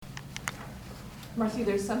Marcy,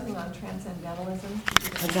 there's something on transcendentalism.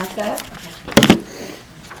 I got that.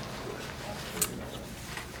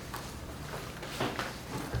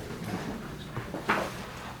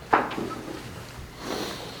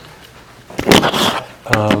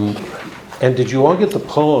 And did you all get the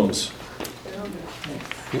poems?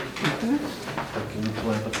 Can you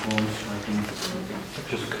pull out the poems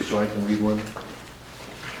so I can read one?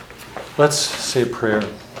 Let's say a prayer.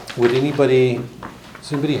 Does anybody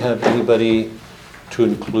have anybody to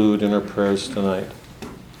include in our prayers tonight?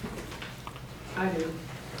 I do.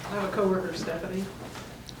 I have a coworker, Stephanie.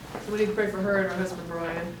 So we need to pray for her and her husband,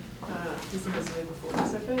 Brian. He's in his before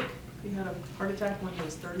Pacific. He had a heart attack when he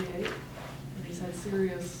was 38, and he's had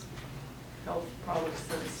serious health problems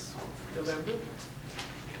since November,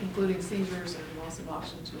 including seizures and loss of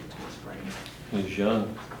oxygen to his brain. He's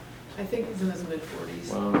young. I think he's in his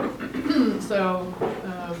mid-40s. Wow. So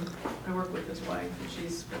I work with his wife, and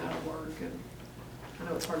she's been out of work, and I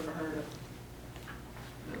know it's hard for her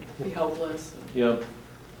to be helpless. Yep. So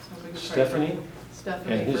we can pray for Stephanie?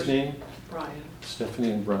 Stephanie. And his name? Brian. Stephanie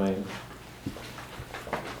and Brian.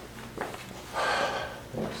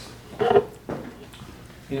 Thanks.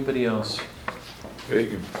 Anybody else? Yeah, you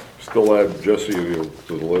can still add Jesse to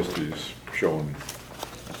the list. He's shown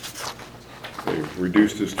they've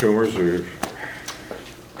reduced his tumors.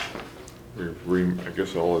 I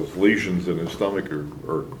guess all his lesions in his stomach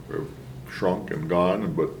are shrunk and gone,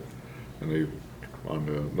 and they've on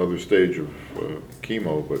another stage of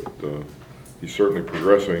chemo. But he's certainly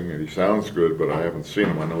progressing, and he sounds good. But I haven't seen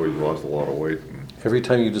him. I know he's lost a lot of weight. Every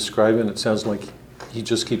time you describe him, it sounds like he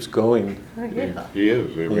just keeps going. He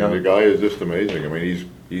is. I mean, the guy is just amazing. I mean,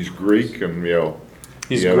 he's Greek, and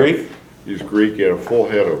He's Greek? He's Greek. He had a full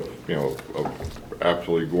head of of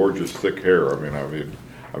absolutely gorgeous thick hair. I mean,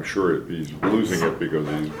 I'm sure he's losing it because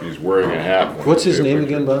he's wearing a hat. What's his name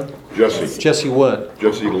again, Bob? Jesse. Jesse what?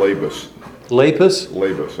 Jesse Labus. Lapis?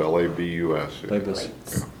 Labus. L-A-B-U-S. Labus.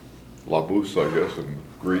 Yeah. Labus, I guess, in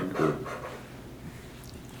Greek.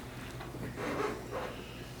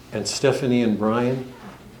 And Stephanie and Brian?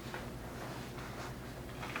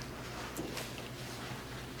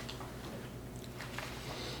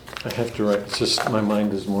 I have to write. It's just my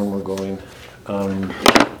mind is more and more going.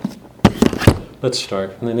 Let's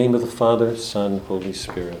start. In the name of the Father, Son, Holy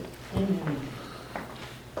Spirit. Amen.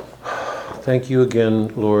 Thank you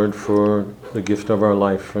again, Lord, for the gift of our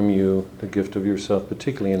life from you, the gift of yourself,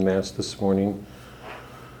 particularly in Mass this morning.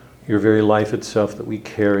 Your very life itself that we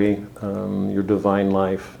carry, your divine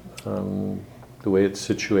life, the way it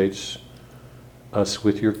situates us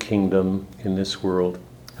with your kingdom in this world.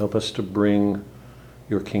 Help us to bring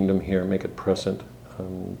your kingdom here, make it present.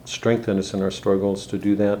 Strengthen us in our struggles to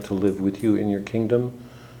do that, to live with you in your kingdom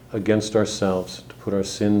against ourselves, to put our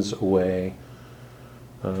sins away,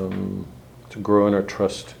 to grow in our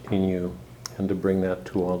trust in you, and to bring that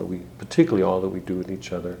to particularly all that we do with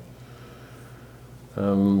each other.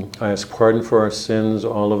 I ask pardon for our sins,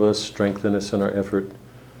 all of us. Strengthen us in our effort.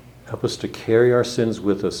 Help us to carry our sins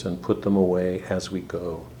with us and put them away as we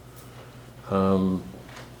go.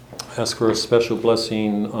 Ask for a special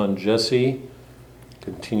blessing on Jesse.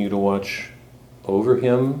 Continue to watch over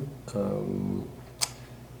him.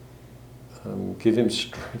 Give him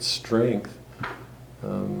strength.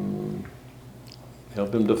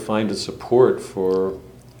 Help him to find a support for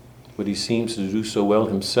what he seems to do so well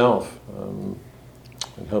himself. And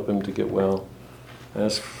help him to get well.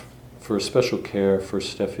 Ask for a special care for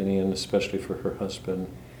Stephanie and especially for her husband,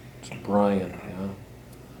 Brian. Yeah.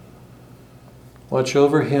 Watch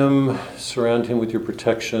over him, surround him with your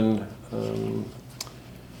protection.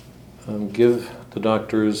 Give the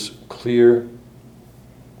doctors clear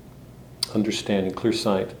understanding, clear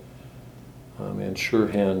sight, and sure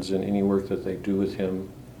hands in any work that they do with him.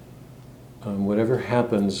 Whatever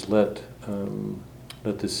happens, let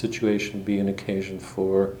this situation be an occasion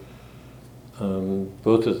for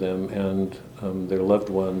both of them and their loved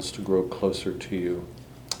ones to grow closer to you.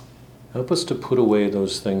 Help us to put away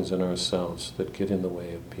those things in ourselves that get in the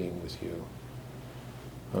way of being with you.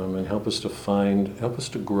 And help us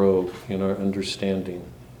to grow in our understanding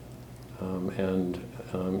and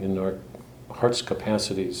in our heart's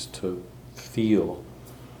capacities to feel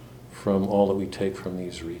from all that we take from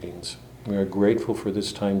these readings. We are grateful for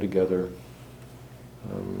this time together.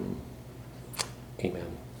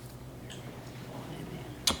 Amen.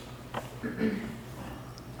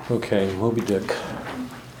 Okay, Moby Dick.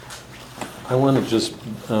 I want to just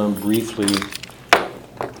briefly,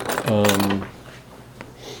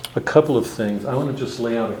 a couple of things. I want to just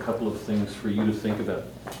lay out a couple of things for you to think about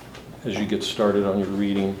as you get started on your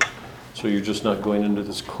reading, so you're just not going into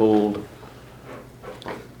this cold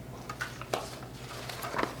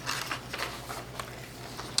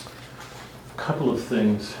couple of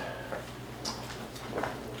things.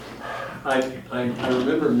 I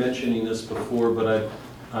remember mentioning this before, but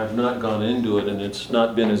I've not gone into it, and it's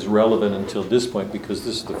not been as relevant until this point, because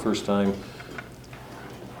this is the first time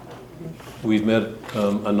we've met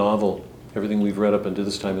a novel. Everything we've read up until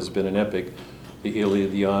this time has been an epic. The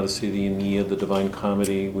Iliad, the Odyssey, the Aeneid, the Divine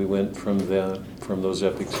Comedy. We went from those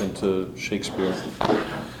epics into Shakespeare.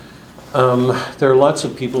 There are lots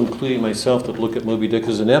of people, including myself, that look at Moby Dick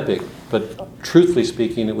as an epic, but truthfully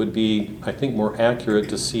speaking, it would be, I think, more accurate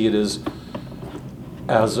to see it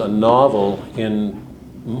as a novel in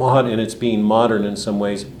its being modern in some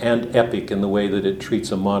ways, and epic in the way that it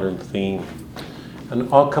treats a modern theme.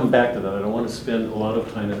 And I'll come back to that. I don't want to spend a lot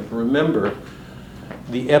of time on it. Remember,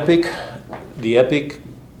 the epic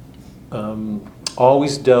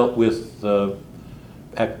always dealt with the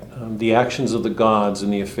actions of the gods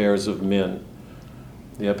and the affairs of men.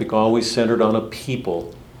 The epic always centered on a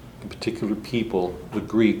people, a particular people, the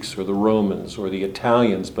Greeks or the Romans or the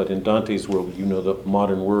Italians, but in Dante's world, the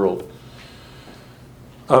modern world.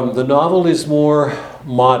 The novel is more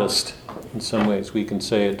modest in some ways, we can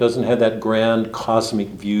say. It doesn't have that grand cosmic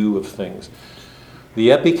view of things. The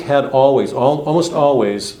epic had almost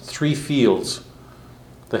always, three fields: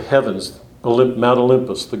 the heavens, Mount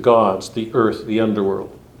Olympus, the gods, the earth, the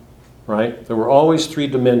underworld. Right? There were always three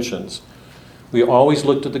dimensions. We always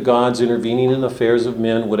looked at the gods intervening in affairs of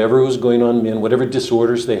men, whatever was going on in men, whatever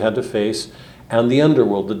disorders they had to face, and the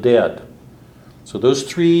underworld, the dead. So those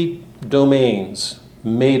three domains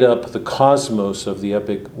made up the cosmos of the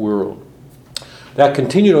epic world. That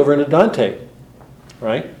continued over into Dante,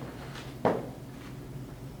 right?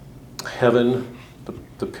 Heaven,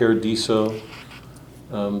 the Paradiso,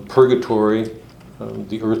 purgatory,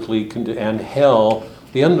 the earthly, and hell,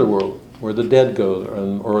 the underworld, where the dead go,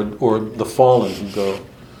 or the fallen who go.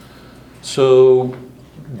 So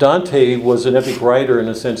Dante was an epic writer in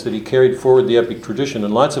a sense that he carried forward the epic tradition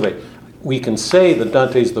in lots of ways. We can say that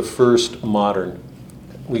Dante's the first modern.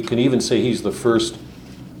 We can even say he's the first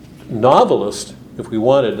novelist, if we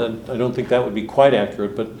wanted. I don't think that would be quite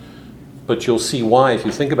accurate, but you'll see why if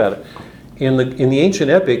you think about it. In the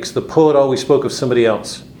ancient epics, the poet always spoke of somebody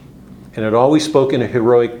else, and it always spoke in a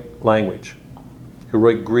heroic language,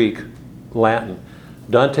 heroic Greek, Latin.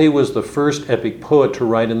 Dante was the first epic poet to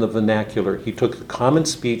write in the vernacular. He took the common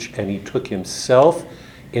speech and he took himself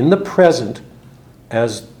in the present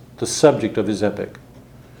as the subject of his epic.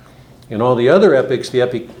 In all the other epics, the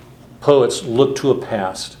epic poets looked to a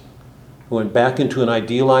past, went back into an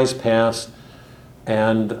idealized past,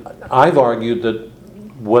 and I've argued that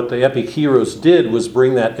what the epic heroes did was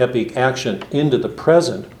bring that epic action into the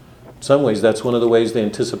present. In some ways, that's one of the ways they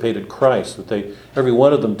anticipated Christ, that every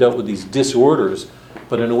one of them dealt with these disorders,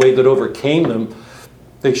 but in a way that overcame them.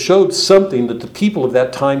 They showed something that the people of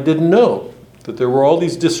that time didn't know, that there were all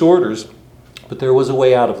these disorders, but there was a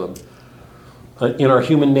way out of them in our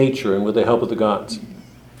human nature and with the help of the gods.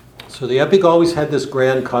 So the epic always had this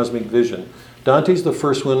grand cosmic vision. Dante's the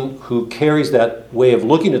first one who carries that way of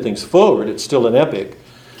looking at things forward. It's still an epic,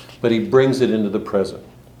 but he brings it into the present,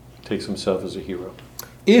 takes himself as a hero.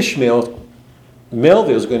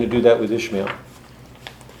 Melville is going to do that with Ishmael.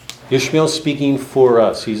 Ishmael's speaking for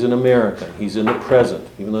us. He's an American. He's in the present.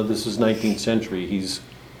 Even though this is 19th century, he's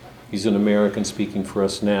an American speaking for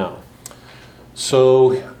us now.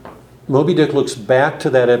 So Moby Dick looks back to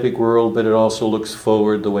that epic world, but it also looks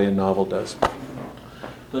forward the way a novel does.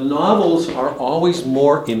 The novels are always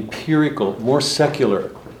more empirical, more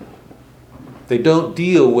secular. They don't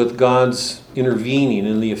deal with God's intervening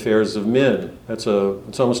in the affairs of men. It's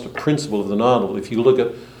almost a principle of the novel. If you look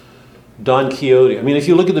at Don Quixote, if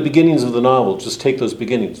you look at the beginnings of the novel, just take those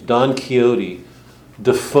beginnings. Don Quixote,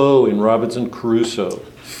 Defoe in Robinson Crusoe,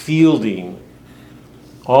 Fielding,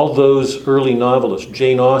 all those early novelists,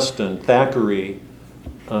 Jane Austen, Thackeray,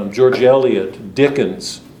 George Eliot,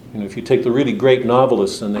 Dickens. If you take the really great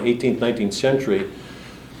novelists in the 18th, 19th century,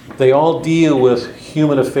 they all deal with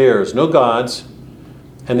human affairs, no gods,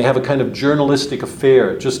 and they have a kind of journalistic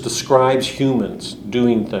affair. It just describes humans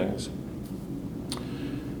doing things.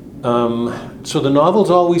 So the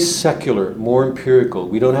novel's always secular, more empirical.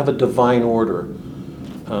 We don't have a divine order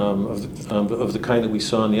of the kind that we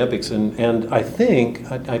saw in the epics. And I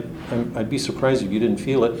think, I'd be surprised if you didn't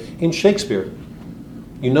feel it, in Shakespeare.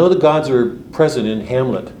 The gods are present in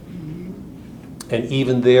Hamlet. And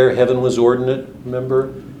even there, heaven was ordinate,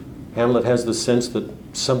 remember? Hamlet has the sense that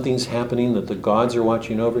something's happening, that the gods are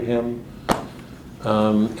watching over him.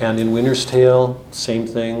 And in Winter's Tale, same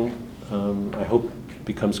thing. I hope it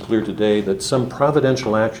becomes clear today that some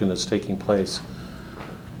providential action is taking place.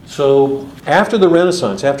 So after the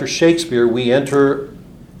Renaissance, after Shakespeare, we enter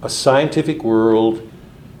a scientific world,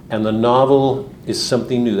 and the novel is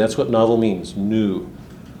something new. That's what novel means, new.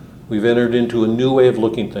 We've entered into a new way of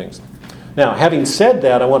looking at things. Now, having said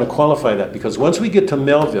that, I want to qualify that, because once we get to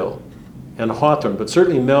Melville and Hawthorne, but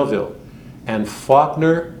certainly Melville and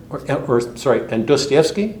Faulkner, and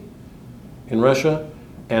Dostoevsky in Russia,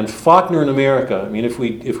 and Faulkner in America. I mean, if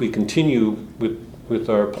we continue with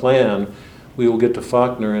our plan, we will get to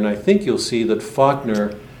Faulkner, and I think you'll see that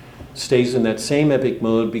Faulkner stays in that same epic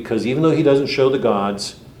mode, because even though he doesn't show the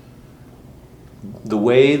gods, the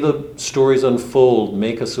way the stories unfold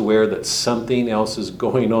make us aware that something else is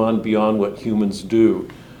going on beyond what humans do.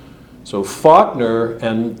 So Faulkner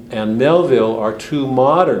and Melville are two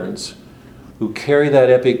moderns who carry that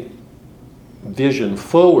epic vision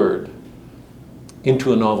forward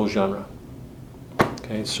into a novel genre.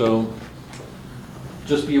 Okay, so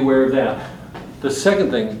just be aware of that. The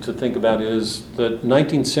second thing to think about is that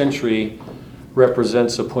 19th century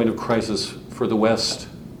represents a point of crisis for the West,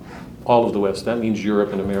 all of the West. That means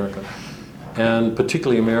Europe and America, and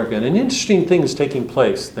particularly America. And an interesting thing is taking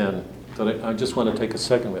place then that I just want to take a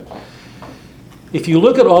second with. If you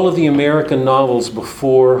look at all of the American novels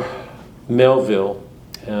before Melville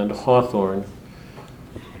and Hawthorne,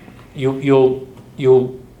 you'll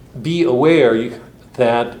be aware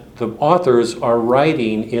that the authors are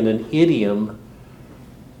writing in an idiom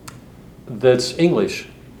that's English.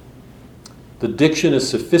 The diction is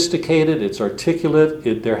sophisticated, it's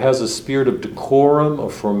articulate, there has a spirit of decorum,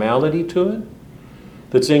 of formality to it,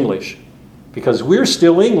 that's English. Because we're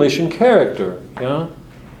still English in character, yeah?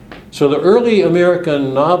 So the early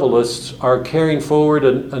American novelists are carrying forward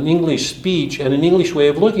an English speech and an English way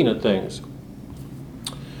of looking at things.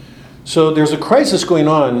 So there's a crisis going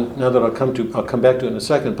on now that I'll come back to it in a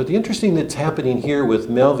second. But the interesting that's happening here with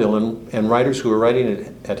Melville and writers who are writing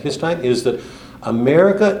it at his time is that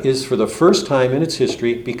America is, for the first time in its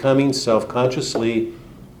history, becoming self-consciously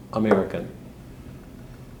American.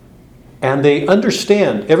 And they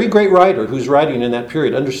understand, every great writer who's writing in that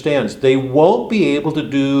period understands they won't be able to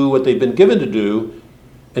do what they've been given to do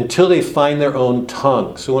until they find their own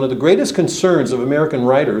tongue. So one of the greatest concerns of American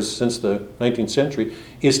writers since the 19th century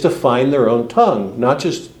is to find their own tongue, not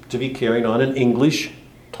just to be carrying on an English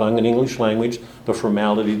tongue, an English language, the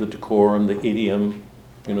formality, the decorum, the idiom,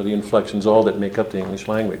 the inflections, all that make up the English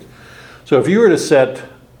language. So if you were to set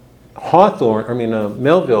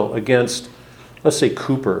Melville against, let's say,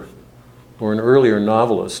 Cooper, or an earlier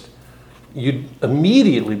novelist, you'd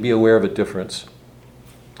immediately be aware of a difference.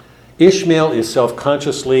 Ishmael is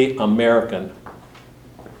self-consciously American.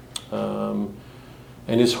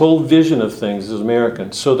 And his whole vision of things is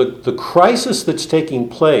American. So the crisis that's taking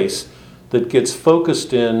place that gets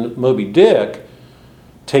focused in Moby Dick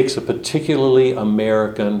takes a particularly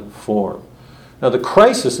American form. Now the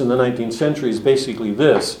crisis in the 19th century is basically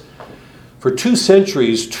this. For 2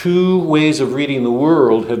 centuries, 2 ways of reading the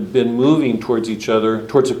world have been moving towards each other,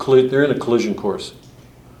 they're in a collision course.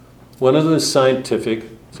 One of them is scientific,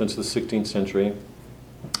 since the 16th century,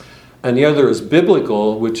 and the other is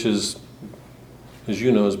biblical, which is, as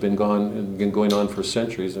you know, has been going on for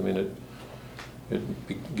centuries. I mean, it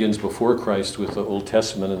begins before Christ with the Old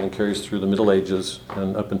Testament and then carries through the Middle Ages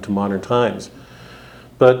and up into modern times.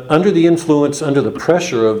 But under the influence, under the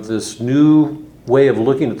pressure of this new way of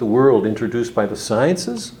looking at the world introduced by the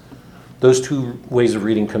sciences, those 2 ways of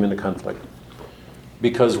reading come into conflict.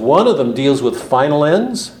 Because one of them deals with final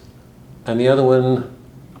ends, and the other one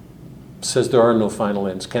says there are no final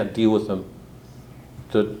ends, can't deal with them,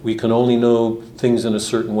 that we can only know things in a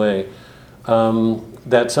certain way.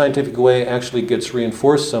 That scientific way actually gets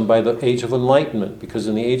reinforced some by the Age of Enlightenment, because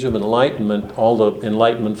in the Age of Enlightenment, all the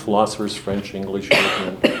Enlightenment philosophers, French, English,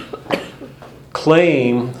 European,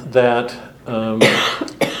 claim that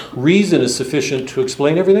reason is sufficient to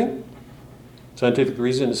explain everything. Scientific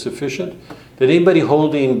reason is sufficient. That anybody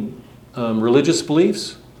holding religious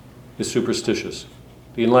beliefs is superstitious.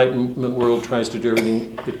 The Enlightenment world tries to do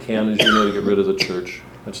everything it can, as you know, to get rid of the church.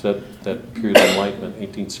 That's that period of Enlightenment,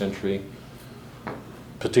 18th century,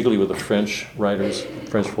 particularly with the French writers,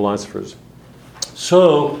 French philosophers.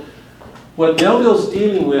 So what Melville's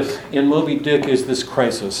dealing with in Moby Dick is this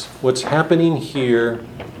crisis. What's happening here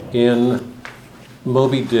in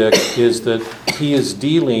Moby Dick is that he is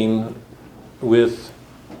dealing with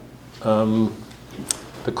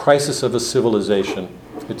the crisis of a civilization.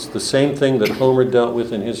 It's the same thing that Homer dealt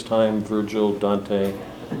with in his time, Virgil, Dante.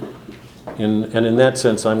 And in that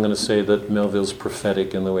sense, I'm going to say that Melville's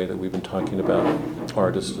prophetic in the way that we've been talking about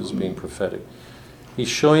artists as being prophetic. He's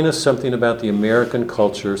showing us something about the American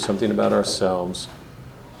culture, something about ourselves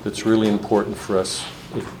that's really important for us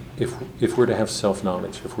if we're to have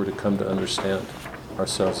self-knowledge, if we're to come to understand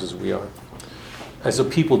ourselves as we are. As a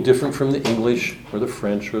people different from the English or the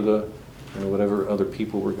French or the whatever other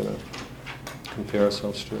people we're going to compare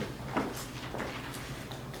ourselves to.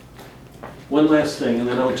 One last thing, and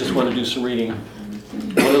then I just want to do some reading.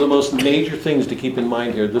 One of the most major things to keep in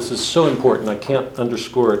mind here, this is so important, I can't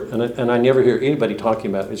underscore it, and I never hear anybody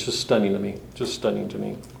talking about it. It's just stunning to me, just stunning to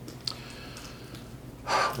me.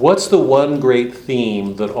 What's the one great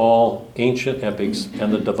theme that all ancient epics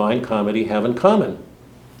and the Divine Comedy have in common?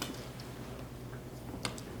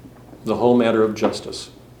 The whole matter of justice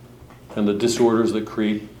and the disorders that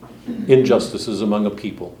create injustices among a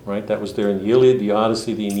people, right? That was there in the Iliad, the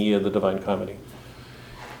Odyssey, the Aeneid, the Divine Comedy.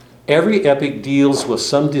 Every epic deals with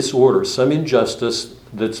some disorder, some injustice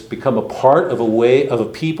that's become a part of a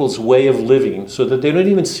people's way of living so that they don't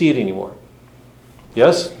even see it anymore.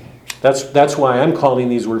 Yes? That's why I'm calling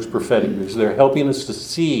these works prophetic, because they're helping us to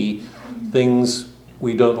see things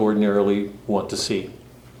we don't ordinarily want to see.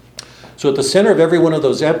 So at the center of every one of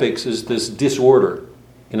those epics is this disorder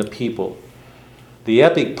in a people. The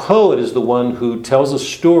epic poet is the one who tells a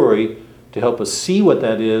story to help us see what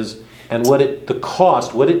that is and what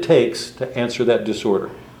it takes to answer that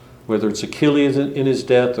disorder. Whether it's Achilles in his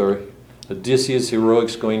death or Odysseus'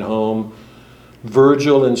 heroics going home,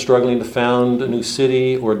 Virgil in struggling to found a new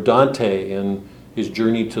city, or Dante in his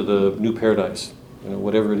journey to the new paradise,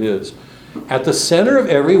 whatever it is. At the center of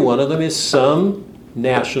every one of them is some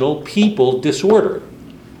national people disorder.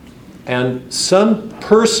 And some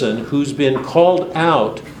person who's been called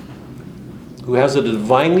out, who has a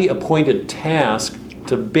divinely appointed task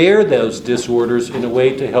to bear those disorders in a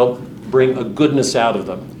way to help bring a goodness out of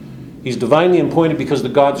them. He's divinely appointed because the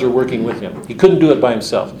gods are working with him. He couldn't do it by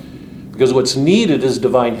himself. Because what's needed is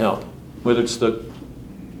divine help, whether it's the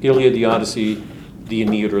Iliad, the Odyssey, the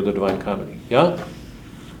Aeneid, or the Divine Comedy. Yeah?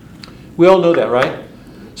 We all know that, right?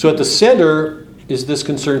 So at the center is this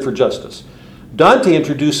concern for justice. Dante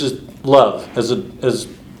introduces love as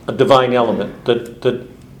a divine element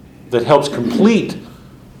that helps complete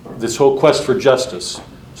this whole quest for justice.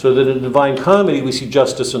 So that in the Divine Comedy we see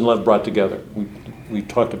justice and love brought together. We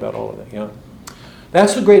talked about all of that, yeah?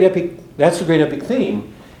 That's the great epic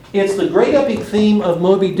theme. It's the great epic theme of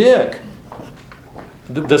Moby Dick.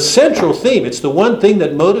 The central theme, it's the one thing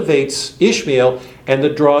that motivates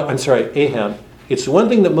Ahab. It's the one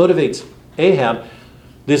thing that motivates Ahab.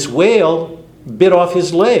 This whale bit off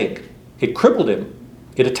his leg. It crippled him.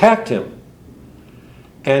 It attacked him.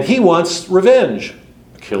 And he wants revenge.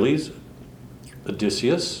 Achilles,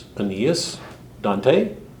 Odysseus, Aeneas,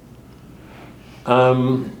 Dante.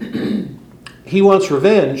 He wants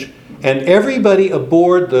revenge. And everybody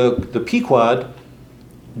aboard the Pequod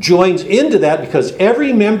joins into that because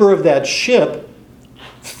every member of that ship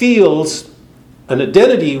feels an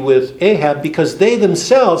identity with Ahab because they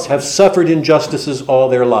themselves have suffered injustices all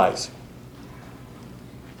their lives.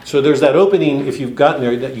 So there's that opening, if you've gotten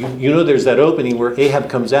there, that you know there's that opening where Ahab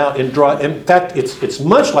comes out and in fact, it's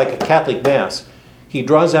much like a Catholic Mass. He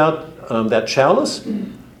draws out that chalice,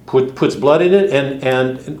 puts blood in it,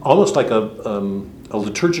 and almost like a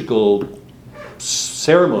liturgical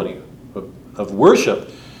ceremony of worship.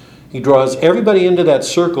 He draws everybody into that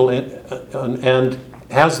circle and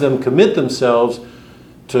has them commit themselves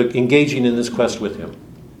to engaging in this quest with him.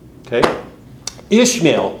 Okay?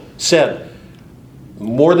 Ishmael said,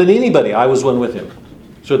 more than anybody, I was one with him.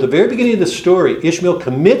 So at the very beginning of the story, Ishmael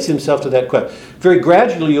commits himself to that quest. Very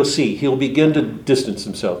gradually, you'll see, he'll begin to distance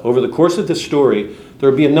himself. Over the course of this story, there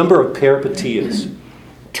will be a number of peripeteias,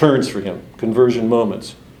 turns for him, conversion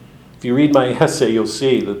moments. If you read my essay, you'll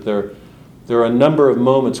see that there are a number of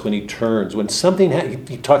moments when he turns, when something,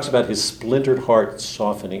 he talks about his splintered heart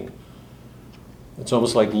softening. It's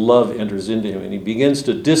almost like love enters into him, and he begins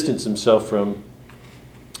to distance himself from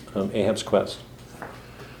Ahab's quest.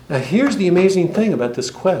 Now here's the amazing thing about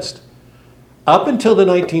this quest. Up until the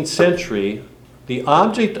 19th century, the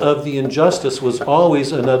object of the injustice was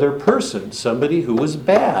always another person, somebody who was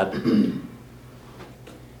bad.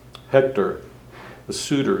 Hector, the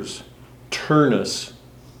suitors, Turnus,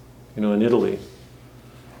 in Italy.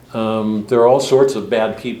 There are all sorts of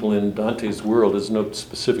bad people in Dante's world. There's no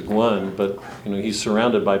specific one, but he's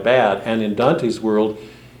surrounded by bad. And in Dante's world,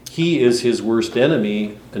 he is his worst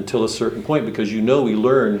enemy until a certain point, because we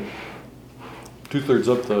learn 2/3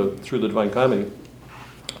 up through the Divine Comedy,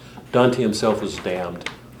 Dante himself was damned.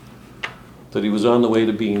 That he was on the way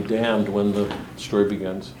to being damned when the story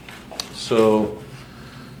begins. So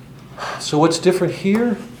what's different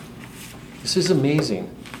here? This is amazing.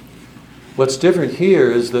 What's different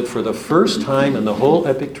here is that for the first time in the whole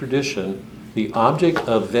epic tradition, the object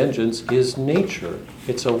of vengeance is nature.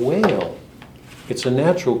 It's a whale. It's a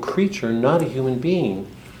natural creature, not a human being.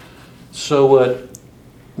 So what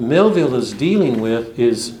Melville is dealing with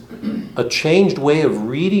is a changed way of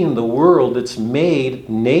reading the world that's made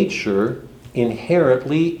nature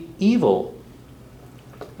inherently evil.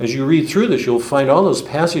 As you read through this, you'll find all those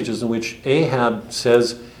passages in which Ahab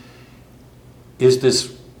says, is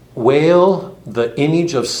this whale the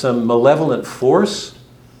image of some malevolent force?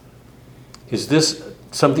 Is this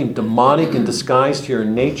something demonic in disguise to your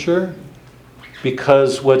nature?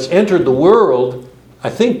 Because what's entered the world, I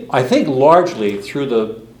think largely through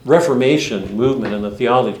the Reformation movement and the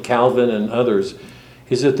theology of Calvin and others,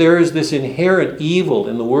 is that there is this inherent evil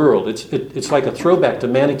in the world. It's like a throwback to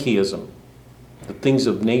Manichaeism. The things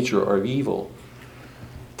of nature are evil.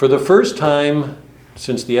 For the first time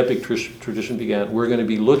since the epic tradition began, we're going to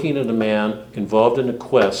be looking at a man involved in a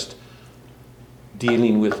quest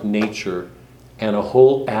dealing with nature and a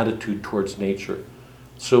whole attitude towards nature.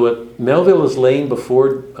 So what Melville is laying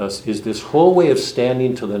before us is this whole way of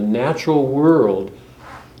standing to the natural world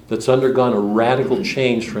that's undergone a radical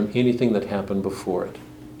change from anything that happened before it.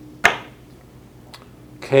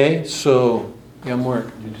 Okay, so, yeah,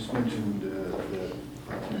 Mark. You just mentioned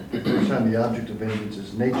the first time the object of vengeance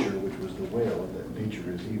is nature, which was the whale, and that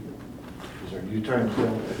nature is evil.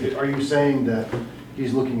 Are you saying that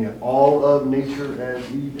he's looking at all of nature as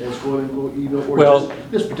quote unquote evil, or Well,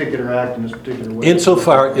 just this particular act in this particular way?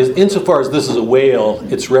 Insofar as this is a whale,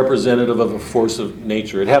 it's representative of a force of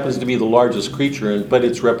nature. It happens to be the largest creature, but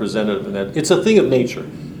it's representative of that. It's a thing of nature.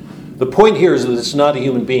 The point here is that it's not a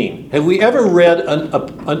human being. Have we ever read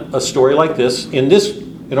a story like this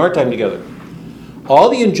in our time together? All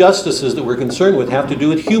the injustices that we're concerned with have to do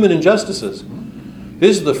with human injustices.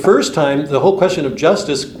 This is the first time the whole question of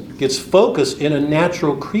justice gets focused in a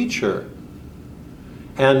natural creature.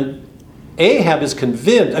 And Ahab is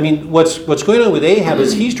convinced, what's going on with Ahab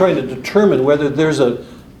is he's trying to determine whether there's a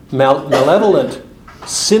malevolent,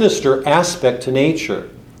 sinister aspect to nature.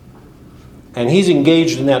 And he's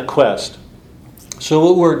engaged in that quest.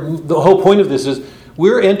 So the whole point of this is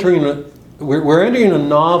we're entering a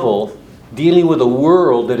novel dealing with a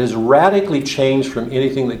world that has radically changed from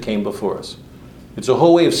anything that came before us. It's a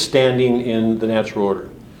whole way of standing in the natural order.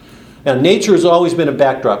 Now, nature has always been a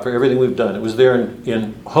backdrop for everything we've done. It was there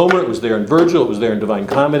in Homer, it was there in Virgil, it was there in Divine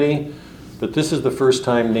Comedy, but this is the first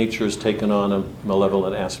time nature has taken on a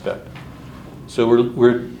malevolent aspect. So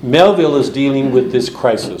Melville is dealing with this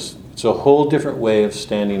crisis. It's a whole different way of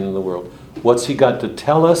standing in the world. What's he got to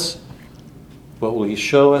tell us? What will he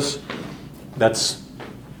show us? That's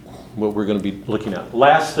what we're going to be looking at.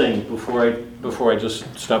 Last thing before I just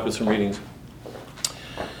stop with some readings.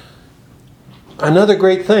 Another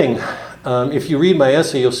great thing, if you read my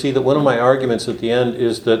essay, you'll see that one of my arguments at the end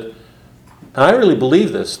is that, and I really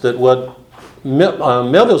believe this, that what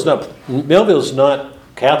Melville's not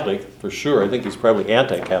Catholic, for sure. I think he's probably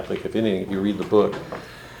anti-Catholic, if anything, if you read the book.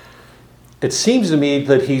 It seems to me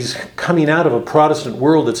that he's coming out of a Protestant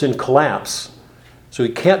world that's in collapse, so he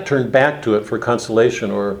can't turn back to it for consolation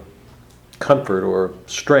or comfort or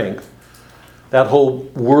strength. That whole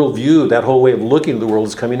worldview, that whole way of looking at the world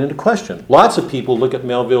is coming into question. Lots of people look at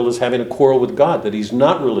Melville as having a quarrel with God, that he's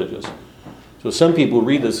not religious. So some people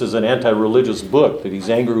read this as an anti-religious book, that he's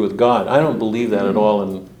angry with God. I don't believe that at all,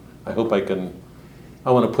 and I hope I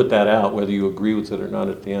want to put that out, whether you agree with it or not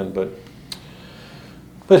at the end. But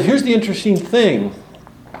here's the interesting thing.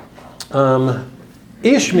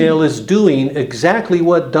 Ishmael is doing exactly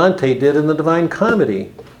what Dante did in the Divine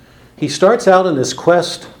Comedy. He starts out in this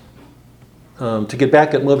quest to get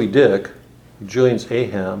back at Moby Dick. He joins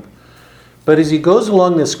Ahab. But as he goes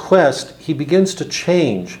along this quest, he begins to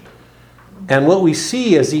change. And what we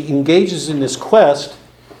see as he engages in this quest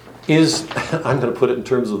is, I'm going to put it in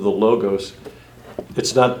terms of the logos.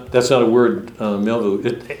 That's not a word, Melville.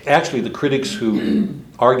 Actually, the critics who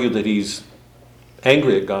argue that he's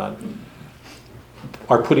angry at God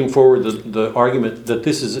are putting forward the argument that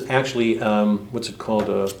this is actually, what's it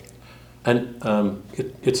called?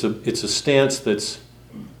 It's a stance that's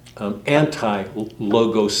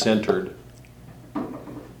anti-logo-centered.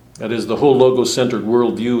 That is, the whole logo-centered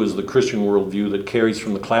worldview is the Christian worldview that carries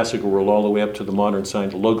from the classical world all the way up to the modern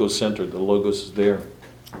science. Logo-centered, the logos is there.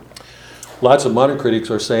 Lots of modern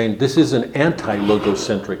critics are saying this is an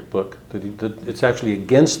anti-logocentric book, that it's actually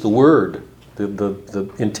against the word,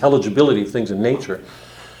 the intelligibility of things in nature.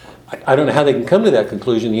 I don't know how they can come to that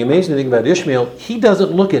conclusion. The amazing thing about Ishmael, he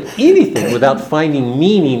doesn't look at anything without finding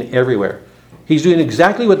meaning everywhere. He's doing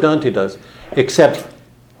exactly what Dante does, except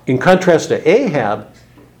in contrast to Ahab,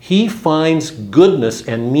 he finds goodness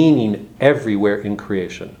and meaning everywhere in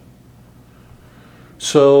creation.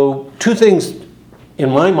 So, two things in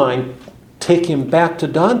my mind take him back to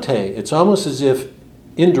Dante. It's almost as if,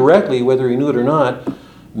 indirectly, whether he knew it or not,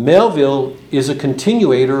 Melville is a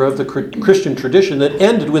continuator of the Christian tradition that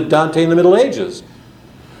ended with Dante in the Middle Ages.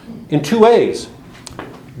 In two ways.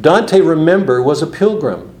 Dante, remember, was a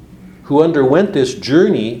pilgrim who underwent this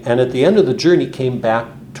journey, and at the end of the journey came back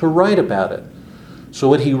to write about it. So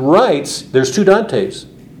what he writes, there's two Dantes.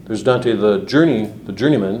 There's Dante the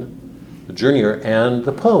journeyman, the journeyer, and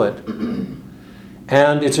the poet.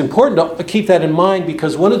 And it's important to keep that in mind,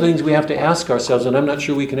 because one of the things we have to ask ourselves, and I'm not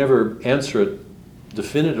sure we can ever answer it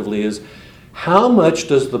definitively, is how much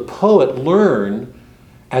does the poet learn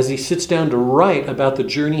as he sits down to write about the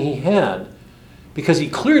journey he had? Because he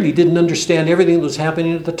clearly didn't understand everything that was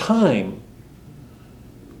happening at the time.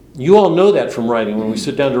 You all know that from writing. When we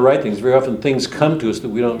sit down to write things, very often things come to us that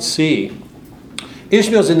we don't see.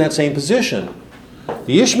 Ishmael's in that same position.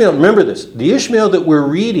 The Ishmael, remember this, the Ishmael that we're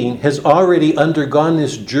reading has already undergone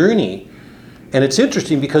this journey. And it's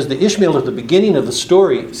interesting because the Ishmael at the beginning of the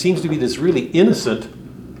story seems to be this really innocent,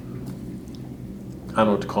 I don't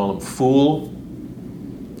know what to call him, fool.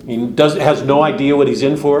 He has no idea what he's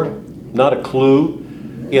in for, not a clue.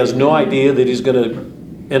 He has no idea that he's going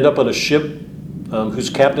to end up on a ship whose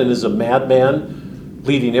captain is a madman,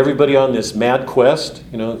 leading everybody on this mad quest,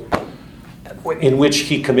 in which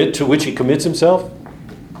he commits himself.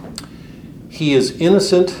 He is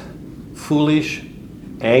innocent, foolish,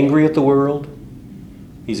 angry at the world.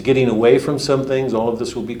 He's getting away from some things. All of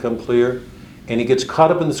this will become clear. And he gets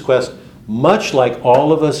caught up in this quest, much like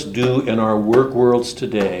all of us do in our work worlds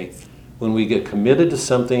today, when we get committed to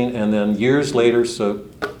something and then years later, so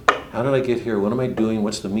how did I get here? What am I doing?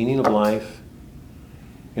 What's the meaning of life?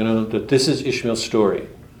 That this is Ishmael's story.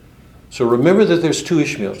 So remember that there's two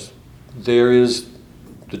Ishmaels. There is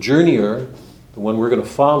the journeyer, the one we're going to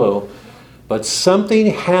follow, but something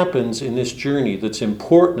happens in this journey that's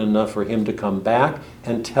important enough for him to come back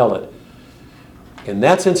and tell it. In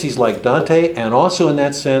that sense, he's like Dante, and also in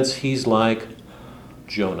that sense, he's like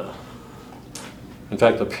Jonah. In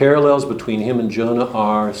fact, the parallels between him and Jonah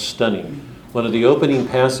are stunning. One of the opening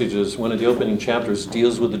passages, one of the opening chapters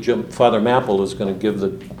deals with Father Mapple is going to give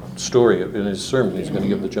the story in his sermon. He's going to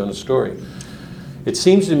give the Jonah story. It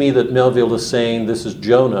seems to me that Melville is saying this is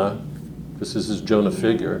Jonah. This is his Jonah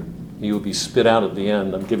figure. He will be spit out at the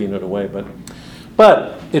end. I'm giving it away,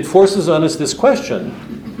 but it forces on us this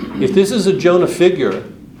question. If this is a Jonah figure,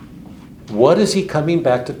 what is he coming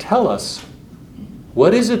back to tell us?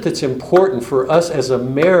 What is it that's important for us as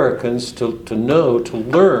Americans to know, to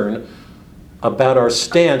learn about our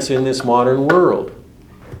stance in this modern world?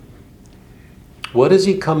 What does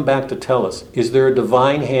he come back to tell us? Is there a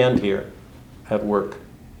divine hand here at work?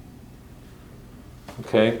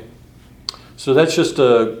 Okay? So that's just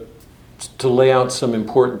to lay out some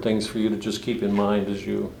important things for you to just keep in mind as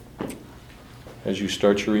you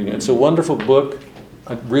start your reading. It's a wonderful book.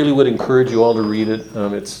 I really would encourage you all to read it.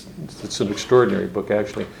 It's an extraordinary book,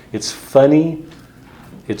 actually. It's funny.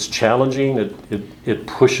 It's challenging. It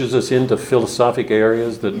pushes us into philosophic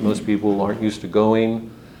areas that most people aren't used to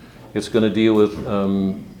going. It's going to deal with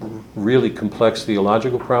really complex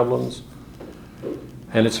theological problems.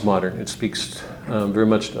 And it's modern. It speaks very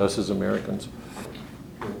much to us as Americans.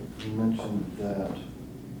 You mentioned that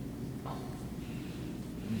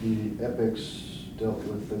the epics dealt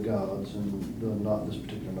with the gods, and this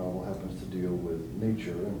particular novel happens to deal with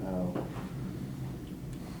nature and how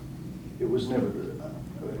it was never.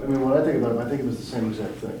 When I think about it, I think it was the same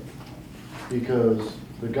exact thing, because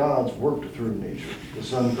the gods worked through nature. The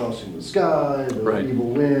sun crossing the sky, the Right.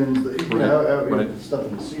 evil winds, the Right. stuff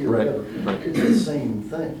in the sea or Right. whatever. Right. It's the same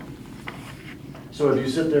thing. So if you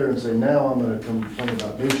sit there and say, now I'm going to complain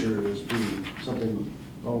about nature as being something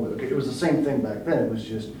wrong with it. Okay, it was the same thing back then. It was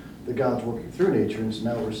just the gods working through nature, and so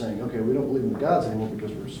now we're saying, okay, we don't believe in the gods anymore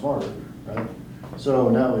because we're smarter, right? So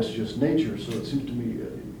now it's just nature. So it seems to me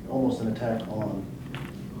almost an attack on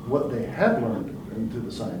what they had learned through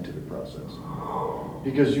the scientific process.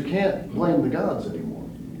 Because you can't blame the gods anymore,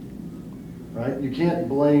 right? You can't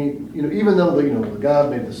blame, even though the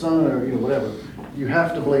God made the sun or whatever, you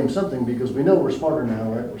have to blame something because we know we're smarter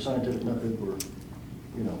now, right? We're scientific method,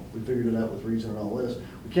 we figured it out with reason and all this.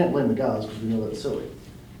 We can't blame the gods because we know that's silly.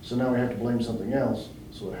 So now we have to blame something else,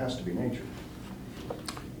 so it has to be nature.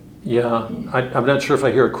 Yeah, I'm not sure if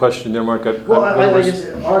I hear a question there, Mark. I guess,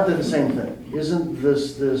 aren't they the same thing? Isn't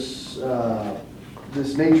this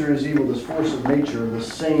nature is evil, this force of nature, the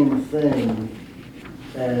same thing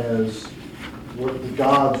as what the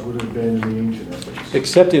gods would have been in the ancient epics?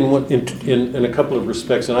 Except in a couple of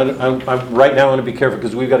respects, and I'm right now I want to be careful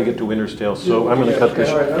because we've got to get to Winter's Tale, so I'm going to cut this.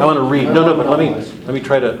 Right. I want to read. No, but let me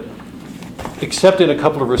try to except in a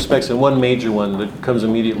couple of respects, and one major one that comes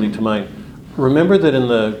immediately to mind. Remember that in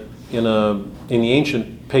the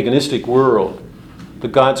ancient paganistic world, the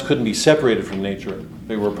gods couldn't be separated from nature.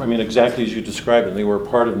 They were, exactly as you described it, they were a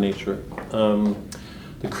part of nature.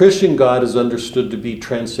 The Christian God is understood to be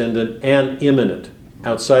transcendent and immanent,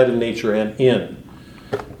 outside of nature and in.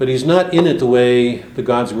 But he's not in it the way the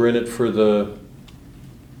gods were in it for the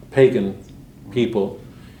pagan people.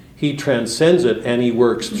 He transcends it and he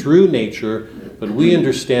works through nature, but we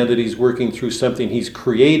understand that he's working through something he's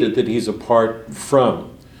created that he's apart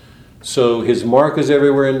from. So his mark is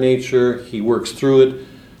everywhere in nature, he works through it,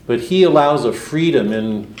 but he allows a freedom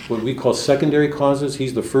in what we call secondary causes.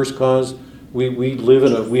 He's the first cause.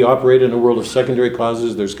 We operate in a world of secondary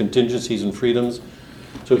causes. There's contingencies and freedoms.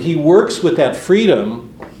 So he works with that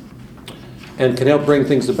freedom and can help bring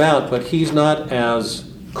things about, but he's not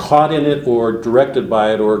as caught in it or directed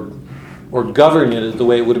by it or governed in it the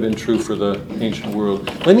way it would have been true for the ancient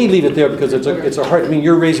world. Let me leave it there because it's a hard.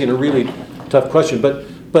 You're raising a really tough question, but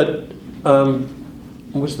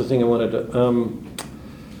what's the thing I wanted to?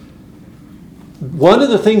 One of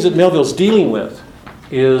the things that Melville's dealing with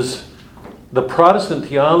is the Protestant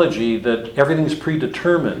theology that everything's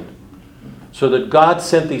predetermined, so that God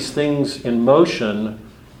sent these things in motion,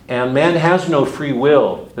 and man has no free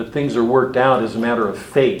will, that things are worked out as a matter of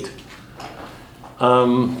fate.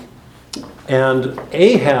 And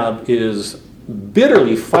Ahab is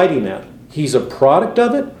bitterly fighting that. He's a product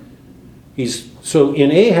of it. So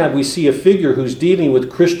in Ahab we see a figure who's dealing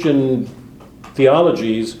with Christian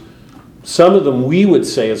theologies. Some of them we would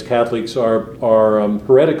say as Catholics are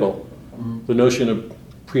heretical. The notion of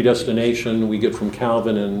predestination we get from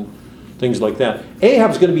Calvin and things like that.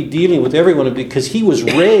 Ahab's going to be dealing with everyone because he was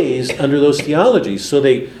raised under those theologies. So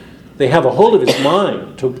they have a hold of his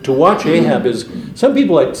mind. To watch Ahab is, some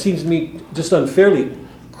people, it seems to me, just unfairly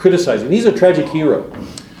criticizing. He's a tragic hero.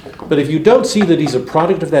 But if you don't see that he's a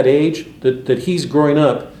product of that age, that he's growing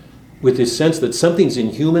up with this sense that something's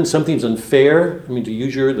inhuman, something's unfair,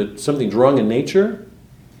 that something's wrong in nature,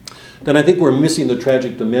 then I think we're missing the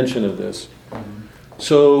tragic dimension of this.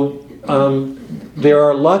 So there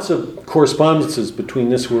are lots of correspondences between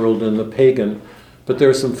this world and the pagan, but there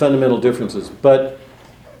are some fundamental differences. But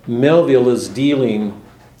Melville is dealing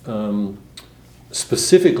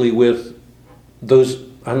specifically with those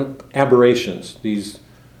aberrations, these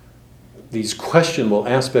questionable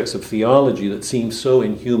aspects of theology that seem so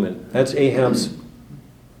inhuman. That's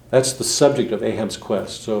the subject of Ahab's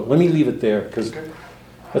quest. So let me leave it there, because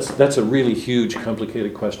that's a really huge,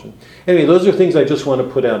 complicated question. Anyway, those are things I just want to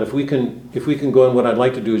put out. If we can go on, what I'd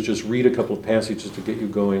like to do is just read a couple of passages to get you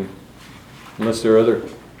going, unless there are other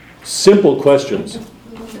simple questions.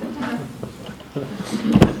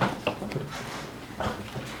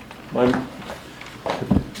 My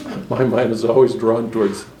mind is always drawn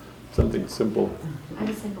towards something simple. I have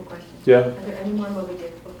a simple question. Yeah? Are there any more Moby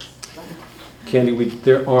Dick books left? Candy,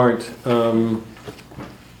 there aren't.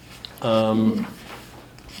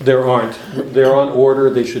 There aren't. They're on order.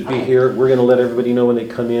 They should be here. We're going to let everybody know when they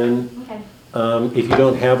come in. Okay. If you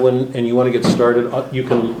don't have one and you want to get started, you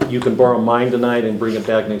can borrow mine tonight and bring it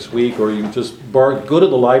back next week, or you just go to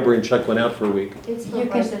the library and check one out for a week. It's for You a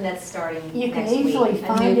can- person that's starting You can next week, easily a new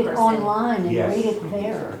find it person. online and Yes. read it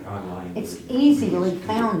there. Online. It's easily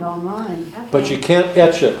found online. But you can't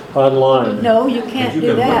etch it online. No, you can't You do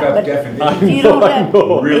can look that, up but definitions. if you don't I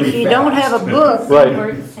know. have, Really if you don't have a fast. book, Right.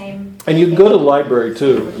 Word, same. And you can go to the library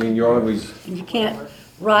too. You're always... you can't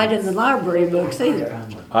write in the library books either.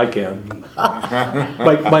 I can.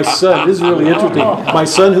 My son, this is really interesting. My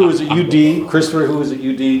son, who was at UD, Christopher, who was at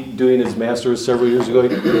UD doing his master's several years ago,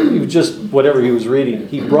 he was just whatever he was reading.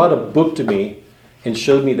 He brought a book to me and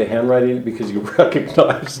showed me the handwriting because he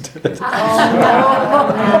recognized it.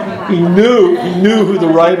 He knew who the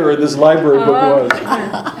writer of this library book was.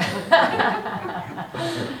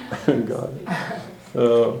 God.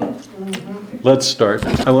 Let's start.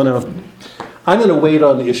 I'm going to wait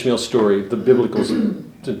on the Ishmael story, the biblicals,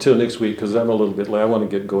 until next week, because I'm a little bit late. I want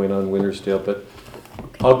to get going on Wintersdale, but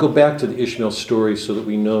I'll go back to the Ishmael story so that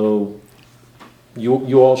we know,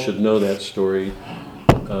 you all should know that story.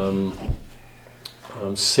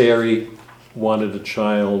 Sarai wanted a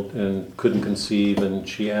child and couldn't conceive, and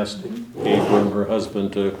she asked Abram, her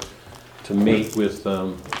husband, to mate with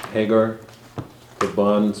Hagar, the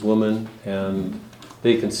bondswoman, and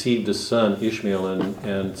they conceived a son, Ishmael,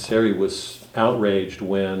 and Sarai was outraged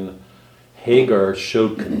when Hagar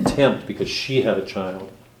showed contempt because she had a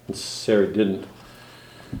child and Sarai didn't.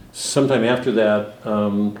 Sometime after that,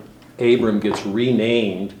 Abram gets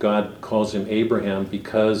renamed. God calls him Abraham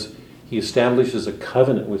because he establishes a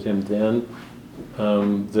covenant with him then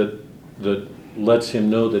that that lets him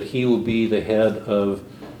know that he will be the head of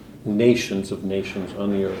nations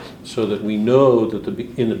on the earth. So that we know that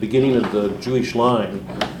in the beginning of the Jewish line,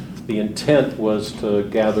 the intent was to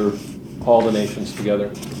gather all the nations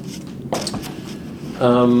together.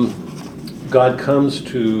 God comes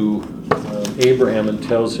to Abraham and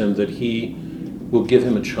tells him that he will give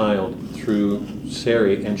him a child through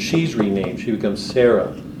Sarai, and she's renamed. She becomes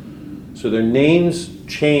Sarah. So their names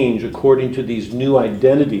change according to these new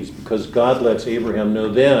identities, because God lets Abraham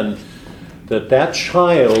know then that that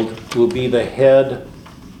child will be the head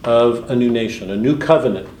of a new nation, a new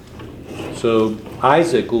covenant. So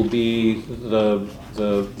Isaac will be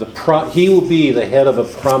he will be the head of a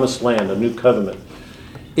promised land, a new covenant.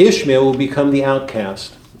 Ishmael will become the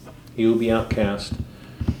outcast. He will be outcast.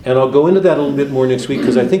 And I'll go into that a little bit more next week,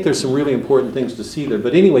 because I think there's some really important things to see there.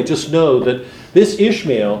 But anyway, just know that this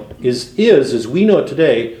Ishmael is, as we know it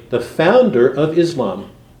today, the founder of Islam.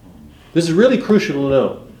 This is really crucial to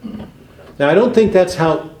know. Now, I don't think that's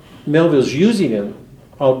how Melville's using him,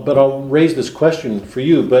 but I'll raise this question for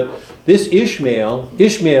you. But this Ishmael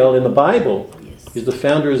in the Bible, is the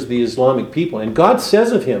founder of the Islamic people. And God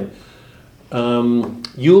says of him,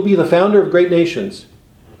 you will be the founder of great nations.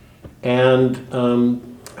 And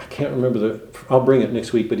I can't remember I'll bring it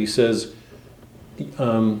next week, but he says,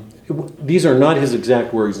 these are not his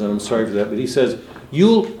exact words, and I'm sorry for that, but he says,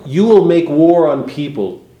 you will make war on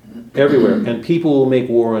people everywhere, and people will make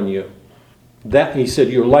war on you. That, he said,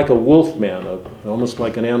 you're like a wolf man, almost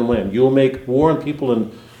like an animal lamb. You will make war on people,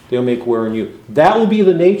 and they'll make war on you. That will be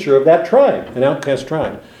the nature of that tribe, an outcast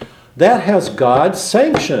tribe. That has God's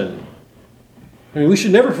sanction. I mean, we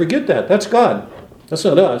should never forget that. That's God. That's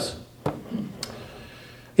not us.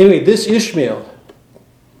 Anyway, this Ishmael,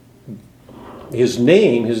 his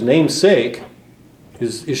namesake,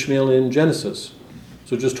 is Ishmael in Genesis.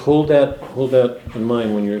 So just hold that in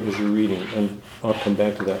mind as you're reading, and I'll come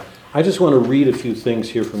back to that. I just want to read a few things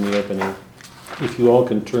here from the opening. If you all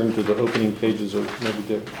can turn to the opening pages of Moby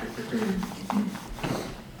Dick.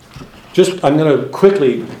 I'm going to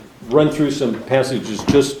quickly run through some passages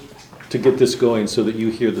just to get this going, so that you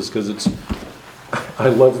hear this, because I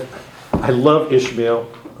love Ishmael.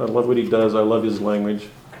 I love what he does. I love his language.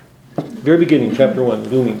 Very beginning, chapter 1,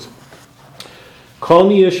 Loomings. Call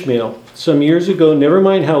me Ishmael. Some years ago, never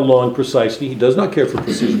mind how long precisely, he does not care for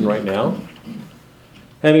precision right now.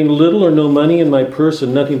 Having little or no money in my purse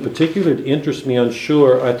and nothing particular to interest me on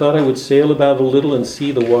shore, I thought I would sail about a little and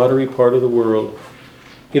see the watery part of the world.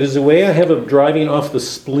 It is a way I have of driving off the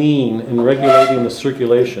spleen and regulating the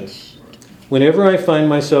circulation. Whenever I find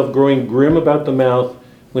myself growing grim about the mouth,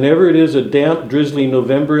 whenever it is a damp, drizzly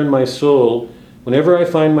November in my soul, whenever I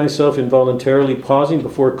find myself involuntarily pausing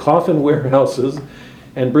before coffin warehouses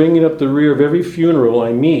and bringing up the rear of every funeral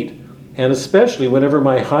I meet, and especially whenever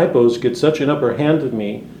my hypos get such an upper hand of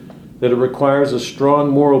me that it requires a strong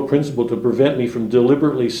moral principle to prevent me from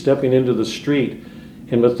deliberately stepping into the street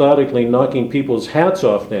and methodically knocking people's hats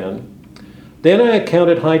off, then I account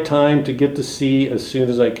it high time to get to sea as soon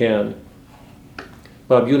as I can.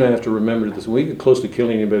 Bob, you and I have to remember this. When we get close to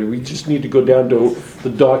killing anybody, we just need to go down to the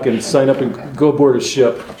dock and sign up and go aboard a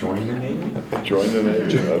ship. Join the Navy, that's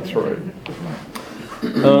right.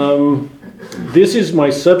 This is my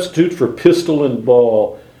substitute for pistol and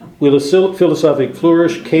ball. With a philosophic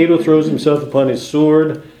flourish, Cato throws himself upon his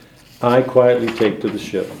sword. I quietly take to the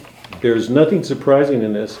ship. There is nothing surprising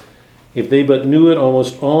in this. If they but knew it,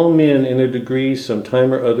 almost all men in a degree, some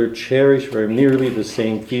time or other, cherish very nearly the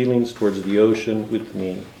same feelings towards the ocean with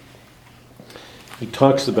me. He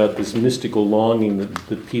talks about this mystical longing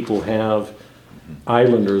that people have.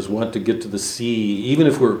 Islanders want to get to the sea, even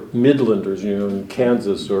if we're Midlanders, in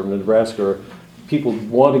Kansas or Nebraska, or people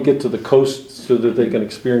want to get to the coast so that they can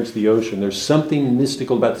experience the ocean. There's something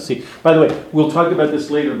mystical about the sea. By the way, we'll talk about this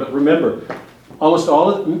later, but remember, almost all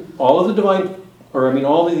of the divine,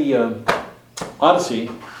 all the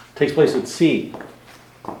Odyssey takes place at sea.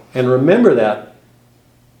 And remember that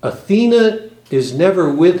Athena is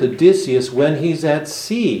never with Odysseus when he's at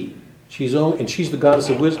sea. She's the goddess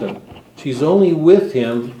of wisdom. She's only with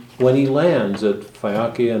him when he lands at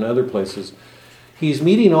Phaeacia and other places. He's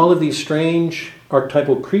meeting all of these strange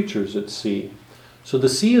archetypal creatures at sea. So the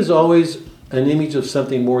sea is always an image of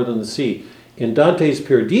something more than the sea. In Dante's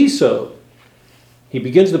Paradiso, he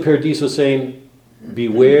begins the Paradiso saying,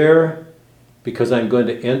 beware, because I'm going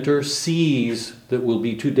to enter seas that will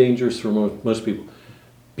be too dangerous for most people.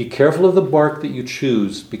 Be careful of the bark that you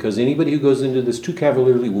choose, because anybody who goes into this too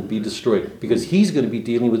cavalierly will be destroyed, because he's going to be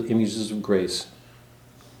dealing with images of grace.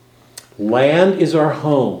 Land is our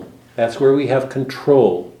home. That's where we have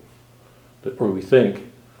control, or we think.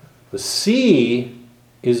 The sea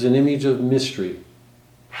is an image of mystery,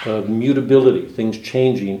 of mutability, things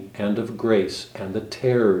changing, and of grace, and the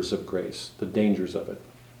terrors of grace, the dangers of it.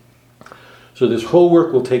 So this whole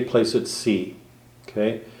work will take place at sea,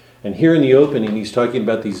 okay? And here in the opening, he's talking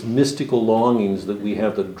about these mystical longings that we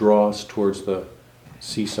have that draw us towards the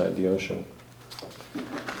seaside, the ocean.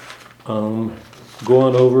 Go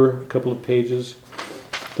on over a couple of pages.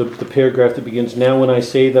 The paragraph that begins, now when I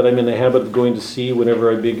say that I'm in the habit of going to sea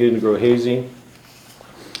whenever I begin to grow hazy.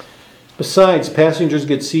 Besides, passengers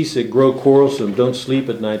get seasick, grow quarrelsome, don't sleep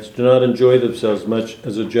at nights, do not enjoy themselves much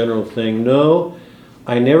as a general thing. No,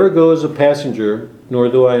 I never go as a passenger, nor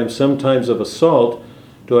though I am sometimes of a salt,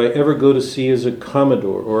 do I ever go to sea as a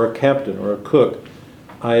commodore or a captain or a cook.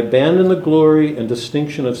 I abandon the glory and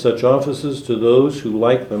distinction of such offices to those who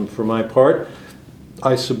like them. For my part,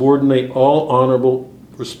 I subordinate all honorable,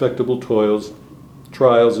 respectable toils,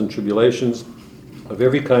 trials, and tribulations of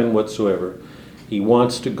every kind whatsoever. He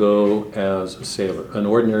wants to go as a sailor, an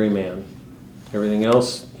ordinary man. Everything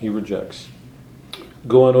else he rejects.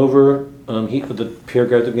 Go on over, the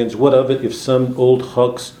paragraph that begins, what of it if some old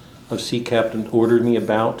hulks of sea captain ordered me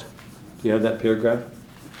about? Do you have that paragraph?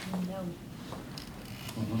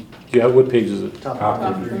 Do you have, what page is it? Top.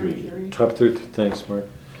 33. Top 30, thanks, Mark.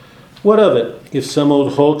 What of it if some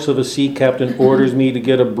old hulks of a sea captain orders me to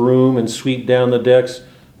get a broom and sweep down the decks?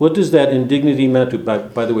 What does that indignity amount to?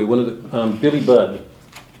 By the way, one of the Billy Budd,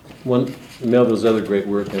 one Melville's other great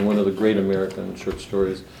work and one of the great American short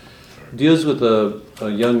stories, deals with a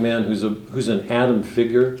young man who's an Adam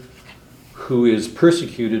figure, who is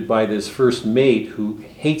persecuted by this first mate who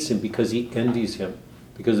hates him because he envies him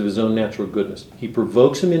because of his own natural goodness. He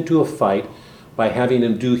provokes him into a fight by having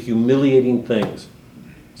him do humiliating things.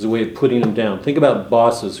 It's a way of putting him down. Think about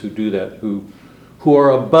bosses who do that, who are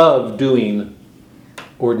above doing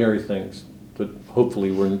ordinary things that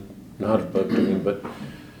hopefully we're not above doing. But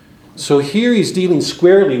so here he's dealing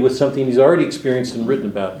squarely with something he's already experienced and written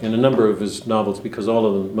about in a number of his novels, because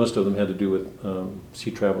most of them had to do with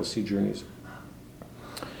sea travel, sea journeys.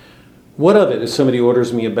 What of it if somebody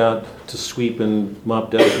orders me about to sweep and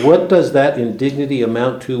mop decks? What does that indignity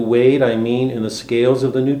amount to, weighed, I mean, in the scales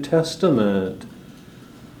of the New Testament?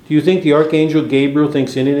 Do you think the Archangel Gabriel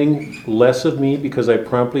thinks anything less of me because I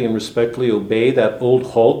promptly and respectfully obey that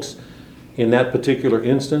old hulks in that particular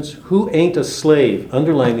instance? Who ain't a slave?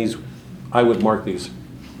 Underline these. I would mark these.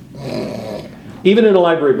 Even in a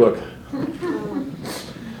library book.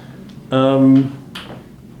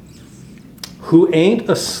 Who ain't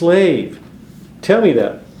a slave? Tell me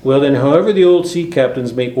that. Well then, however the old sea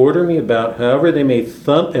captains may order me about, however they may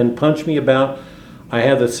thump and punch me about, I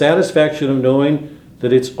have the satisfaction of knowing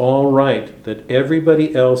that it's all right, that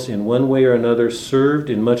everybody else in one way or another served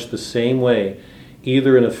in much the same way,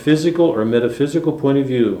 either in a physical or metaphysical point of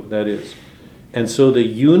view, that is. And so the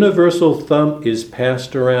universal thump is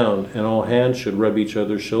passed around, and all hands should rub each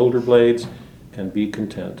other's shoulder blades and be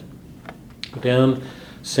content. Down,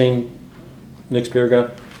 same, next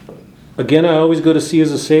paragraph. Again, I always go to sea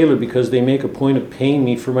as a sailor because they make a point of paying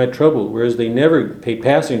me for my trouble, whereas they never pay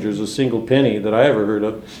passengers a single penny that I ever heard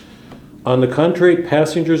of. On the contrary,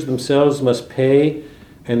 passengers themselves must pay,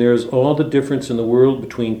 and there is all the difference in the world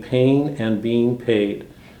between paying and being paid.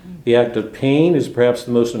 The act of paying is perhaps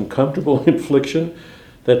the most uncomfortable infliction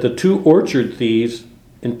that the two orchard thieves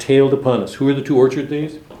entailed upon us. Who are the two orchard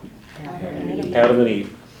thieves? Adam and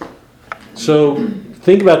Eve. So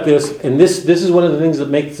think about this, and this is one of the things that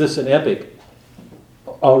makes this an epic.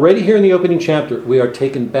 Already here in the opening chapter, we are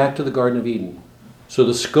taken back to the Garden of Eden. So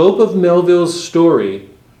the scope of Melville's story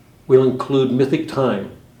will include mythic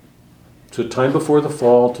time. So time before the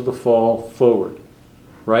fall to the fall forward.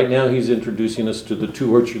 Right now he's introducing us to the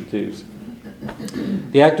two orchard thieves.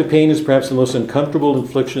 The act of pain is perhaps the most uncomfortable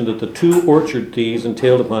infliction that the two orchard thieves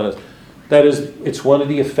entailed upon us. That is, it's one of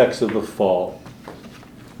the effects of the fall.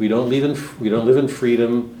 We don't live in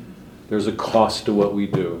freedom. There's a cost to what we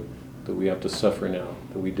do that we have to suffer now,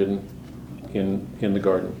 that we didn't in the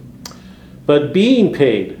garden. But being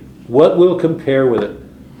paid, what will compare with it?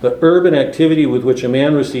 The urban activity with which a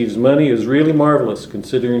man receives money is really marvelous,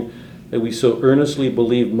 considering that we so earnestly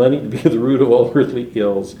believe money to be the root of all earthly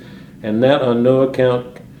ills, and that on no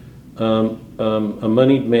account a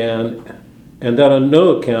moneyed man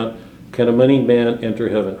can a moneyed man enter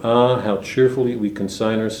heaven. Ah, how cheerfully we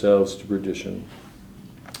consign ourselves to perdition.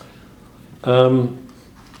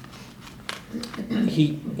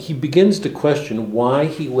 He begins to question why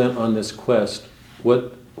he went on this quest,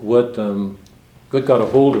 what got a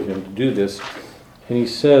hold of him to do this, and he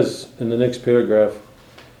says in the next paragraph,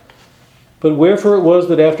 But wherefore it was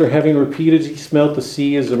that after having repeatedly smelt the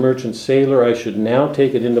sea as a merchant sailor, I should now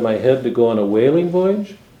take it into my head to go on a whaling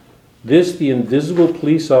voyage? This the invisible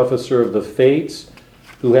police officer of the fates,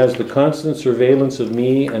 who has the constant surveillance of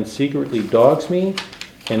me and secretly dogs me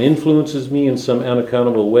and influences me in some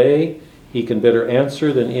unaccountable way, he can better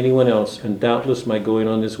answer than anyone else, and doubtless my going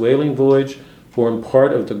on this whaling voyage formed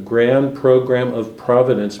part of the grand program of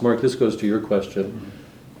providence. Mark, this goes to your question.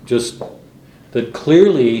 Just that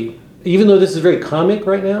clearly, even though this is very comic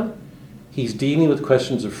right now, he's dealing with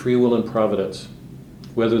questions of free will and providence.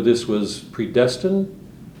 Whether this was predestined,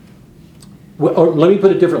 or let me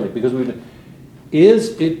put it differently, because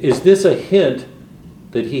is this a hint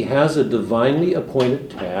that he has a divinely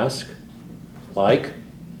appointed task, like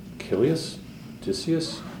Achilles,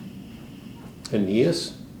 Odysseus,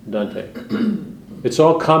 Aeneas, Dante? It's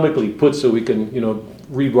all comically put so we can,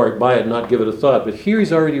 read right by it and not give it a thought. But here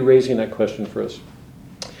he's already raising that question for us.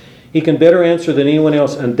 He can better answer than anyone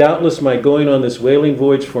else, and doubtless my going on this whaling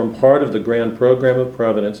voyage formed part of the grand program of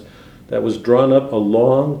providence that was drawn up a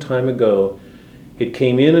long time ago. It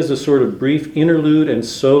came in as a sort of brief interlude and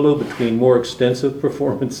solo between more extensive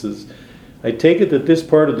performances. I take it that this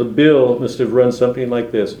part of the bill must have run something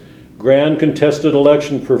like this: Grand contested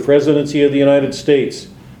election for presidency of the United States.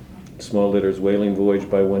 Small letters, whaling voyage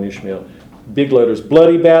by one Ishmael. Big letters,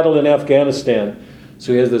 bloody battle in Afghanistan.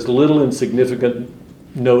 So he has this little insignificant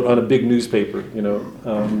note on a big newspaper,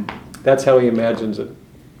 That's how he imagines it.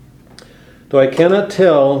 Though I cannot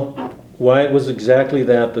tell why it was exactly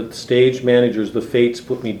that the stage managers, the fates,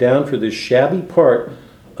 put me down for this shabby part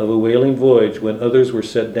of a whaling voyage when others were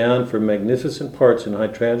set down for magnificent parts in high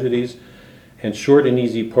tragedies and short and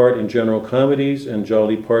easy part in general comedies and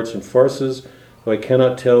jolly parts in farces. Though I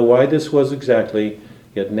cannot tell why this was exactly,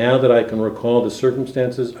 yet now that I can recall the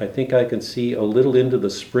circumstances, I think I can see a little into the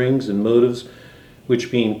springs and motives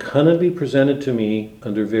which, being cunningly presented to me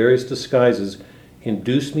under various disguises,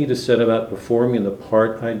 induced me to set about performing the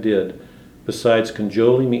part I did, besides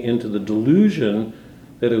cajoling me into the delusion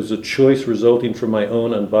that it was a choice resulting from my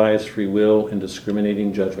own unbiased free will and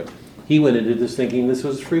discriminating judgment. He went into this thinking this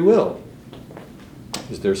was free will.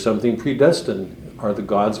 Is there something predestined? Are the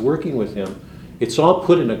gods working with him? It's all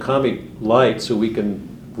put in a comic light so we can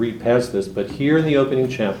read past this, but here in the opening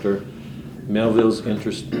chapter, Melville's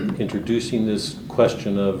introducing this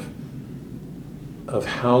question of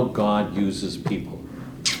how God uses people.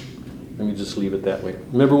 Let me just leave it that way.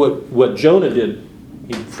 Remember what Jonah did,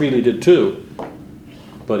 he freely did too,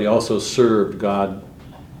 but he also served God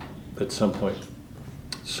at some point.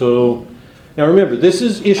 So, now remember, this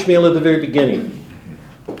is Ishmael at the very beginning,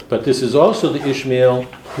 but this is also the Ishmael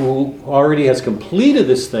who already has completed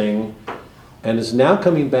this thing and is now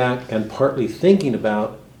coming back and partly thinking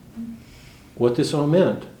about what this all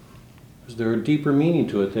meant. Was there a deeper meaning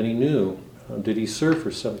to it than he knew? Did he serve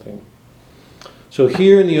for something? So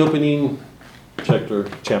here in the opening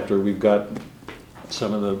chapter, we've got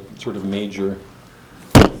some of the sort of major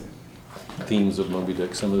themes of Moby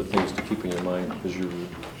Dick, some of the things to keep in your mind as you read.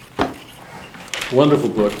 Wonderful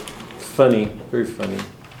book, funny, very funny.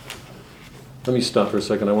 Let me stop for a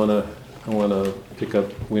second. I want to pick up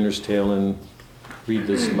Winter's Tale and read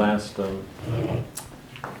this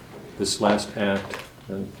last act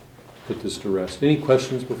and put this to rest. Any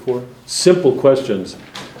questions before? Simple questions.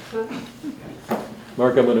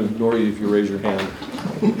 Mark, I'm going to ignore you if you raise your hand.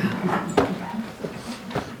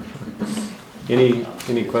 Any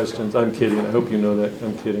questions? I'm kidding. I hope you know that.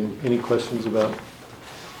 I'm kidding. Any questions about?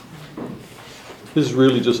 This is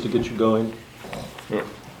really just to get you going. Yeah.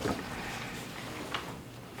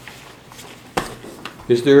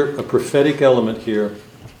 Is there a prophetic element here?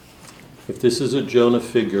 If this is a Jonah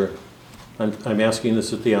figure, I'm asking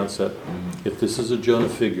this at the outset. If this is a Jonah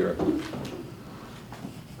figure,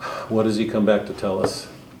 what does he come back to tell us?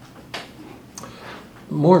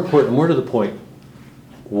 More important, more to the point,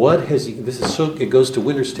 what has he, it goes to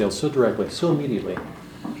Winter's Tale so directly, so immediately.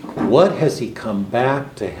 What has he come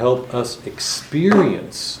back to help us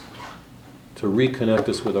experience to reconnect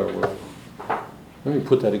us with our world? Let me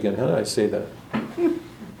put that again. How did I say that?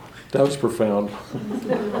 That was profound.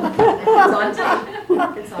 It's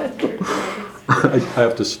on tape. I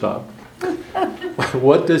have to stop.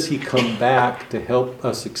 What does he come back to help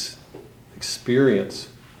us experience?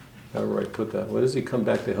 However I put that. What does he come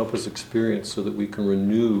back to help us experience so that we can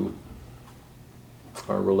renew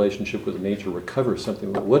our relationship with nature, recover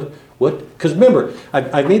something? What? Because remember,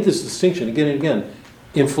 I made this distinction again and again.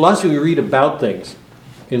 In philosophy, we read about things.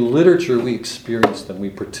 In literature, we experience them. We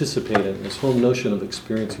participate in this whole notion of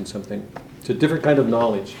experiencing something. It's a different kind of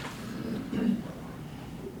knowledge.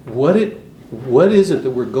 What is it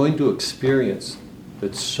that we're going to experience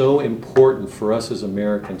that's so important for us as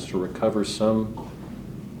Americans to recover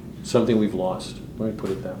something we've lost. Let me put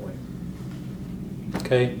it that way.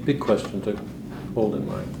 Okay, big question to hold in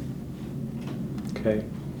mind. Okay.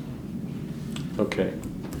 Okay.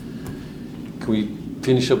 Can we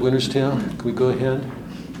finish up Winter's Tale? Can we go ahead?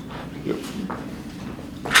 Yep.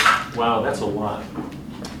 Wow, that's a lot.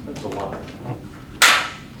 That's a lot.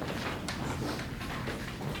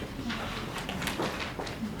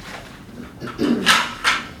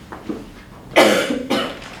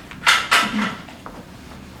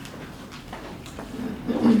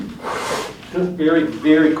 Just very,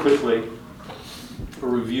 very quickly, a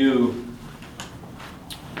review.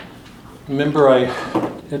 Remember,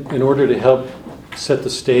 in order to help set the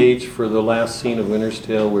stage for the last scene of Winter's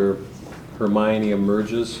Tale where Hermione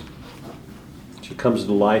emerges, she comes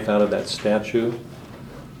to life out of that statue.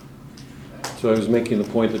 So I was making the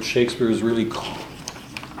point that Shakespeare is really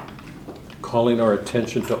calling our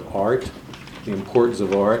attention to art, the importance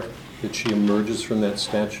of art, that she emerges from that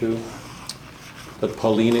statue. That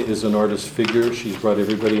Paulina is an artist figure. She's brought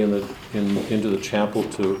everybody into the chapel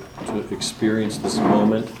to experience this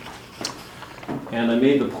moment. And I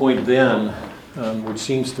made the point then, which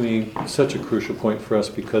seems to me such a crucial point for us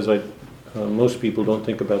because most people don't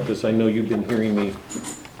think about this. I know you've been hearing me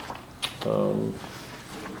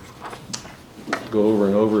go over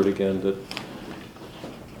and over it again, that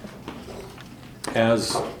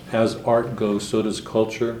as art goes, so does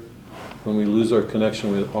culture. When we lose our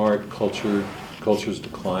connection with art, cultures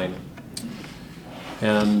decline.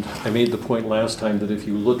 And I made the point last time that if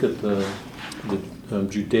you look at the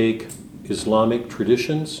Judaic Islamic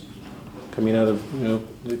traditions coming out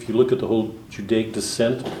of, if you look at the whole Judaic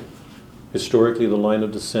descent, historically the line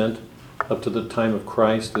of descent up to the time of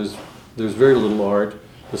Christ, there's very little art.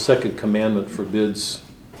 The second commandment forbids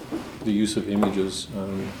the use of images.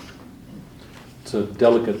 It's a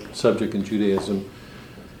delicate subject in Judaism.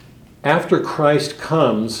 After Christ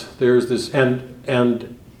comes, there's this, and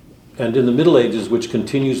in the Middle Ages, which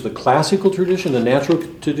continues the classical tradition, the natural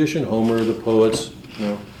tradition, Homer, the poets,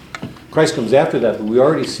 Christ comes after that, but we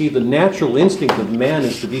already see the natural instinct of man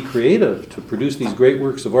is to be creative, to produce these great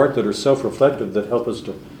works of art that are self-reflective, that help us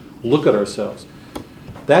to look at ourselves.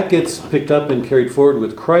 That gets picked up and carried forward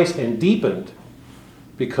with Christ and deepened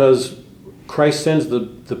because Christ sends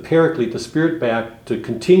the Paraclete, the Spirit, back to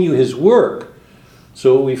continue his work.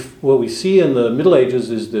 So what we see in the Middle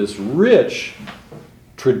Ages is this rich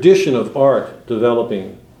tradition of art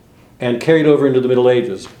developing and carried over into the Middle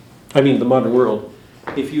Ages. The modern world.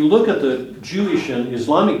 If you look at the Jewish and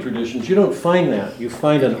Islamic traditions, you don't find that. You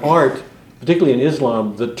find an art, particularly in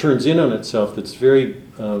Islam, that turns in on itself, that's very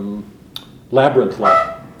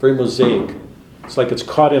labyrinth-like, very mosaic. It's like it's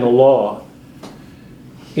caught in a law.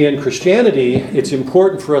 In Christianity, it's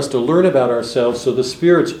important for us to learn about ourselves, so the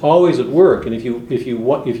Spirit's always at work. And if you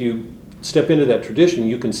step into that tradition,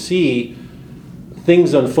 you can see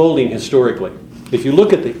things unfolding historically. If you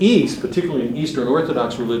look at the East, particularly in Eastern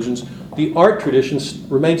Orthodox religions, the art tradition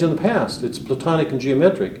remains in the past. It's Platonic and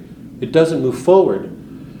geometric. It doesn't move forward.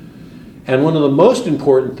 And one of the most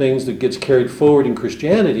important things that gets carried forward in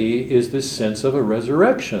Christianity is this sense of a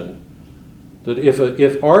resurrection. That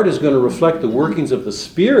if art is going to reflect the workings of the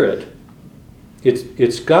Spirit,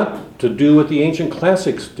 it's got to do what the ancient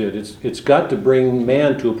classics did. It's got to bring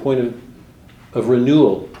man to a point of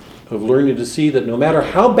renewal, of learning to see that no matter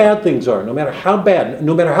how bad things are, no matter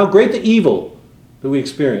how great the evil that we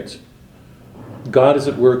experience, God is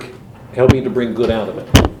at work helping to bring good out of it.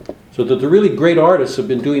 So that the really great artists have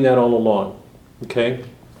been doing that all along. Okay?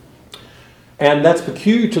 And that's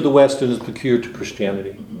peculiar to the West and is peculiar to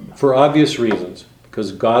Christianity for obvious reasons.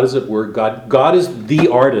 Because God is at work. God is the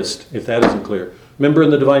artist, if that isn't clear. Remember in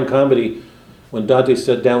the Divine Comedy, when Dante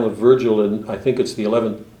sat down with Virgil, and I think it's the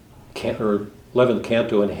 11th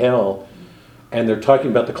canto in Hell, and they're talking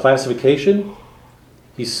about the classification,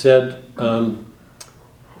 he said,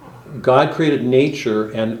 God created nature,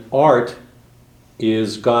 and art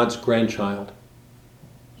is God's grandchild.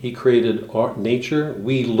 He created nature.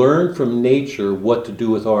 We learn from nature what to do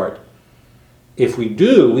with art. If we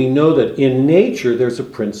do, we know that in nature there's a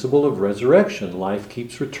principle of resurrection. Life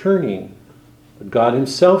keeps returning. God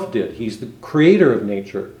himself did. He's the creator of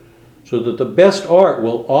nature. So that the best art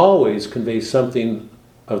will always convey something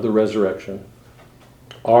of the resurrection.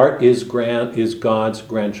 Art is God's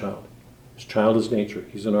grandchild. His child is nature.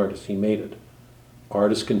 He's an artist. He made it.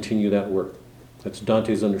 Artists continue that work. That's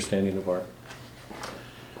Dante's understanding of art.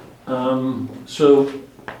 And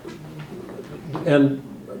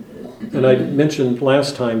I mentioned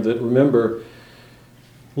last time that, remember,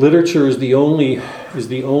 literature is the only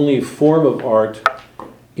form of art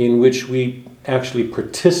in which we actually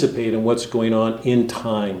participate in what's going on in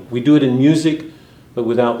time. We do it in music, but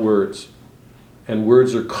without words. And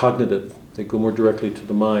words are cognitive. They go more directly to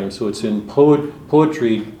the mind. So it's in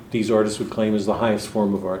poetry, these artists would claim, is the highest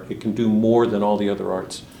form of art. It can do more than all the other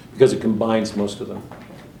arts because it combines most of them.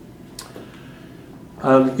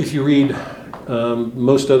 If you read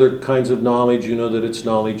most other kinds of knowledge, you know that it's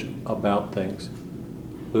knowledge about things.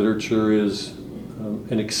 Literature is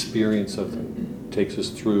an experience of them. It takes us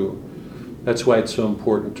through. That's why it's so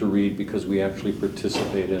important to read, because we actually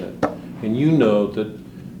participate in it. And you know that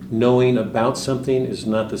knowing about something is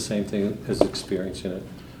not the same thing as experiencing it.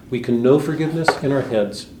 We can know forgiveness in our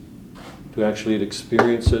heads. To actually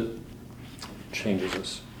experience it changes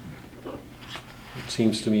us. It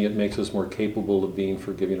seems to me it makes us more capable of being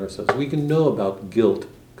forgiving ourselves. We can know about guilt,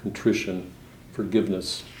 contrition,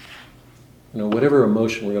 forgiveness. Whatever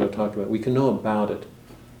emotion we're going to talk about, we can know about it.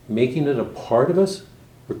 Making it a part of us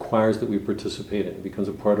requires that we participate in it. It becomes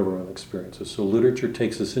a part of our own experiences. So literature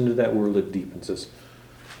takes us into that world, it deepens us.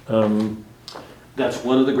 That's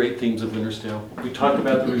one of the great themes of Winter's Tale. We talked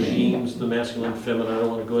about the regimes, the masculine, feminine. I don't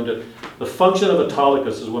want to go into it. The function of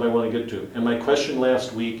Autolycus is what I want to get to. And my question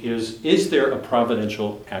last week is there a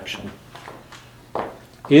providential action?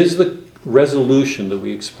 Is the resolution that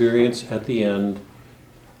we experience at the end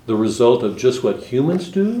the result of just what humans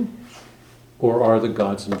do, or are the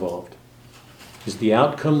gods involved? Is the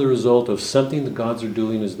outcome the result of something the gods are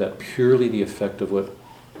doing? Is that purely the effect of what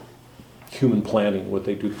human planning, what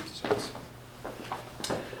they do to themselves?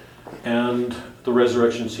 And the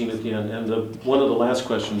resurrection scene at the end. And one of the last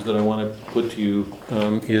questions that I want to put to you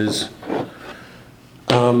is,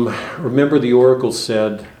 remember the oracle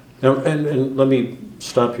said, and let me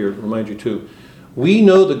stop here and remind you too, we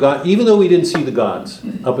know the God, even though we didn't see the gods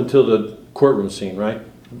up until the courtroom scene, right?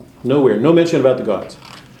 Nowhere, no mention about the gods.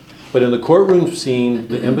 But in the courtroom scene,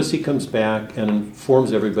 the embassy comes back and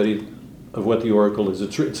informs everybody of what the oracle is.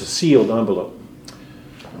 It's a sealed envelope.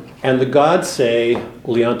 And the gods say,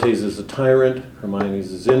 Leontes is a tyrant,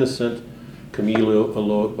 Hermiones is innocent, Camilo a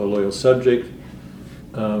loyal subject,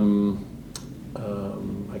 I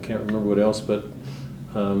can't remember what else, but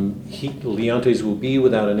Leontes will be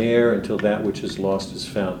without an heir until that which is lost is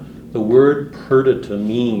found. The word perdita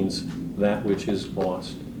means that which is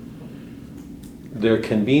lost. There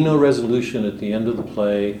can be no resolution at the end of the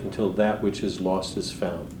play until that which is lost is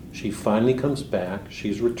found. She finally comes back,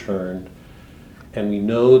 she's returned, and we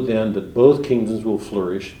know then that both kingdoms will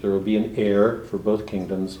flourish. There will be an heir for both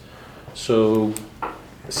kingdoms. So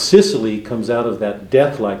Sicily comes out of that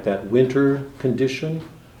death-like, that winter condition,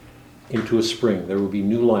 into a spring. There will be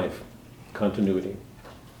new life, continuity.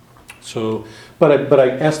 So, but I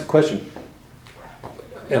asked the question,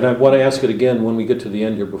 and I want to ask it again when we get to the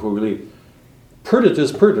end here before we leave. Perdita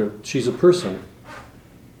is Perdita. She's a person.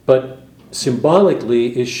 But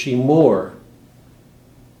symbolically, is she more?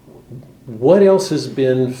 What else has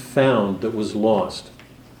been found that was lost?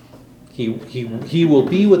 He will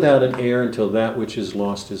be without an heir until that which is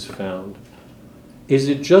lost is found. Is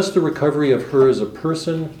it just the recovery of her as a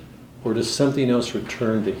person, or does something else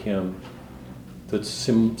return to him that's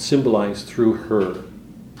symbolized through her?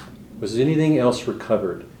 Was anything else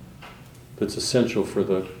recovered that's essential for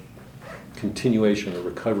the continuation, the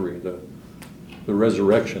recovery, the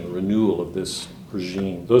resurrection, the renewal of this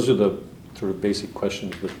regime? Those are the sort of basic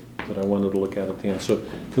questions that I wanted to look at the end. So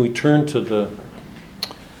can we turn to the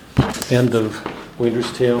end of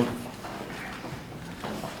Winter's Tale?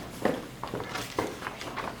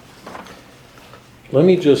 Let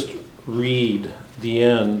me just read the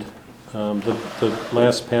end, the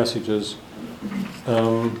last passages.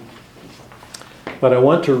 But I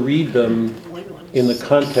want to read them in the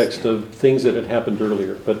context of things that had happened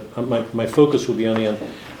earlier. But my focus will be on the end.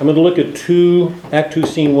 I'm going to look at Act 2,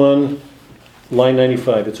 Scene 1, line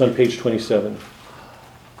 95. It's on page 27.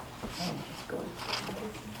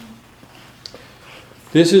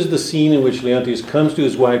 This is the scene in which Leontes comes to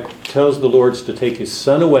his wife, tells the lords to take his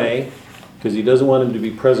son away, because he doesn't want him to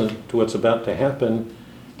be present to what's about to happen.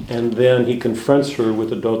 And then he confronts her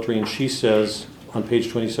with adultery, and she says, on page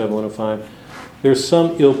 27, 105, "There's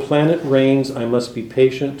some ill planet reigns, I must be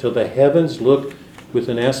patient, till the heavens look with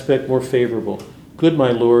an aspect more favorable. Good,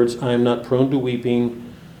 my lords, I am not prone to weeping."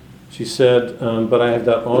 She said, "But I have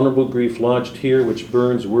that honorable grief lodged here, which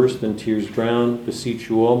burns worse than tears drown. Beseech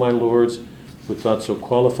you all, my lords, with thoughts so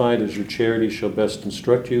qualified as your charity shall best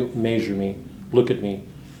instruct you, measure me, look at me,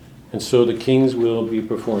 and so the king's will be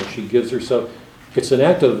performed." She gives herself, it's an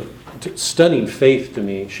act of stunning faith to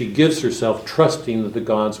me. She gives herself trusting that the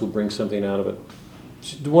gods will bring something out of it.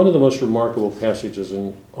 It's one of the most remarkable passages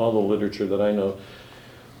in all the literature that I know.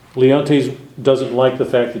 Leontes doesn't like the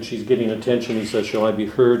fact that she's getting attention. He says, shall I be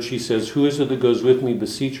heard? She says, who is it that goes with me?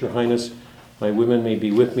 Beseech your highness, my women may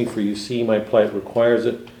be with me, for you see my plight requires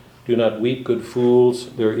it. Do not weep, good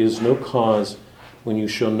fools. There is no cause. When you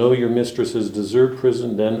shall know your mistresses deserve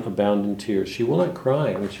prison, then abound in tears. She will not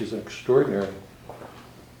cry, which is extraordinary.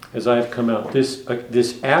 As I have come out,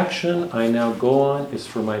 this action I now go on is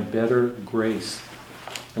for my better grace.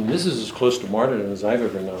 And this is as close to martyrdom as I've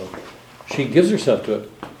ever known. She gives herself to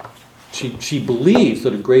it. She believes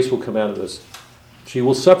that a grace will come out of this. She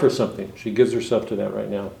will suffer something. She gives herself to that right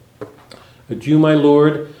now. Adieu, my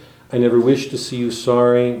Lord. I never wished to see you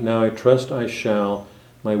sorry. Now I trust I shall.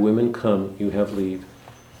 My women come. You have leave.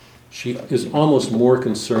 She is almost more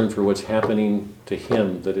concerned for what's happening to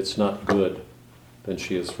him, that it's not good, than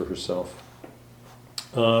she is for herself.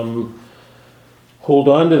 Hold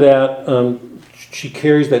on to that. She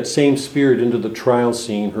carries that same spirit into the trial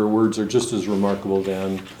scene. Her words are just as remarkable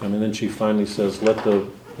then. And then she finally says, let the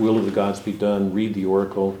will of the gods be done. Read the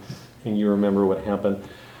oracle, and you remember what happened.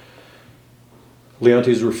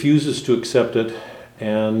 Leontes refuses to accept it,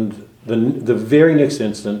 and the very next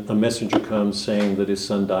instant, a messenger comes saying that his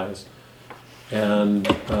son dies. And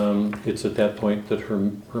it's at that point that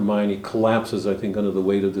Hermione collapses, I think, under the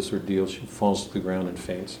weight of this ordeal. She falls to the ground and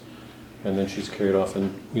faints. And then she's carried off,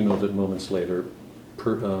 and you know that moments later,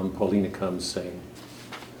 Paulina comes saying.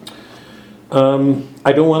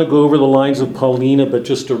 I don't want to go over the lines of Paulina, but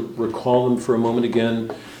just to recall them for a moment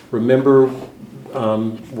again. Remember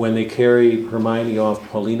when they carry Hermione off,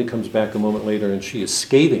 Paulina comes back a moment later, and she is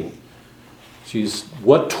scathing.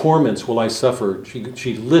 What torments will I suffer?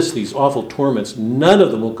 She lists these awful torments. None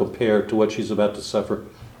of them will compare to what she's about to suffer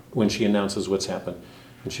when she announces what's happened.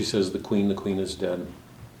 And she says, the queen is dead.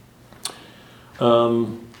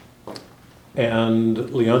 And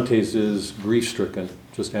Leontes is grief-stricken,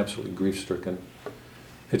 just absolutely grief-stricken.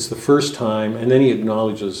 It's the first time, and then he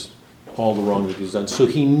acknowledges all the wrong that he's done. So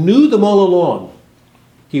he knew them all along.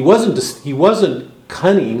 He wasn't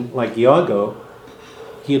cunning like Iago.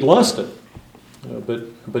 He had lost it.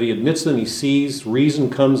 But he admits them, he sees, reason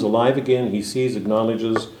comes alive again, he sees,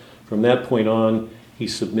 acknowledges. From that point on, he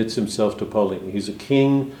submits himself to Paulina. He's a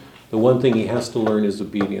king. The one thing he has to learn is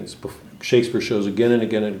obedience. Shakespeare shows again and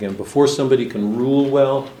again and again, before somebody can rule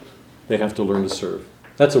well, they have to learn to serve.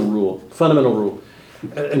 That's a rule, fundamental rule.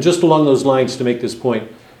 And just along those lines, to make this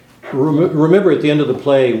point, remember at the end of the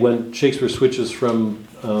play when Shakespeare switches from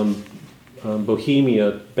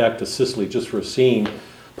Bohemia back to Sicily just for a scene,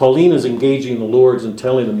 Paulina's engaging the lords and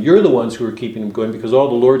telling them, you're the ones who are keeping them going, because all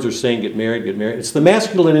the lords are saying, get married, get married. It's the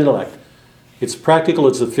masculine intellect. It's practical,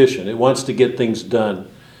 it's efficient. It wants to get things done.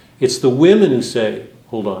 It's the women who say,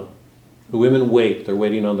 hold on. The women wait. They're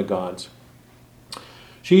waiting on the gods.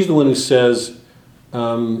 She's the one who says,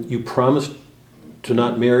 you promised to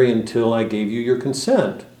not marry until I gave you your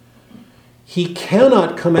consent. He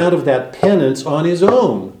cannot come out of that penance on his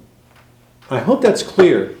own. I hope that's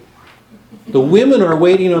clear. The women are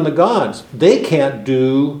waiting on the gods. They can't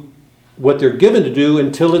do what they're given to do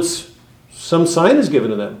until some sign is given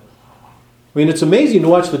to them. I mean, it's amazing to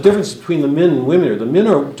watch the difference between the men and women here. The men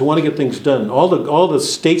are to want to get things done. All the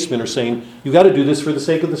statesmen are saying, you got to do this for the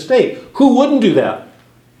sake of the state. Who wouldn't do that?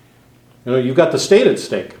 You know, you've got the state at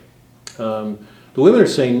stake. The women are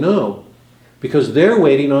saying no, because they're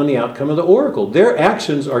waiting on the outcome of the oracle. Their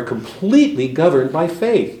actions are completely governed by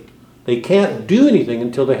faith. They can't do anything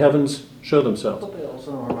until the heavens show themselves. But they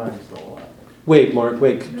also know Hermione's still alive. Wait, Mark,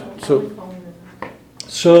 wait.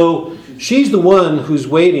 So she's the one who's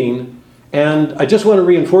waiting, and I just want to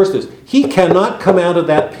reinforce this. He cannot come out of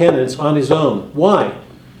that penance on his own. Why?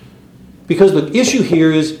 Because the issue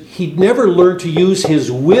here is he'd never learned to use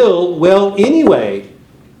his will well anyway.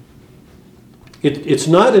 It's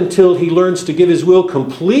not until he learns to give his will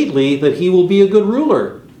completely that he will be a good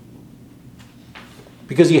ruler.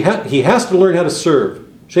 Because he has to learn how to serve.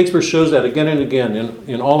 Shakespeare shows that again and again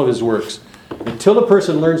in all of his works. Until a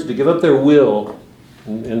person learns to give up their will,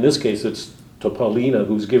 in this case it's to Paulina,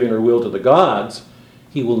 who's giving her will to the gods,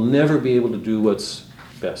 he will never be able to do what's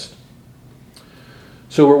best.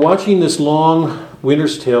 So we're watching this long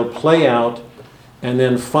Winter's Tale play out, and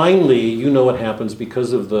then finally, you know what happens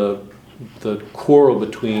because of the quarrel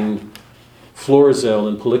between Florizel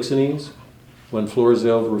and Polixenes, when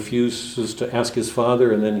Florizel refuses to ask his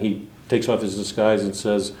father, and then he takes off his disguise and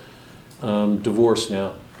says, divorce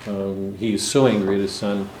now. He is so angry at his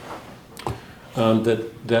son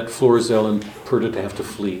that Florizel and Perdita have to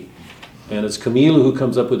flee. And it's Camilla who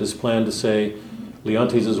comes up with this plan to say,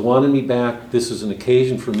 Leontes has wanted me back. This is an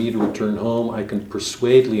occasion for me to return home. I can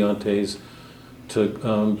persuade Leontes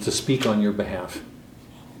to speak on your behalf.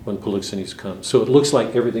 when Polixenes comes. So it looks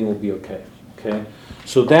like everything will be okay. Okay?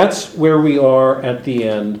 So that's where we are at the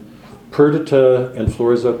end. Perdita and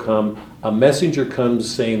Florizel come. A messenger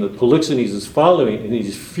comes saying that Polixenes is following, and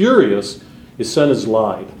he's furious. His son has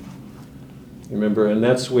lied. Remember, and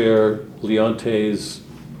that's where Leontes,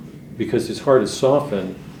 because his heart is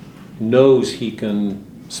softened, knows he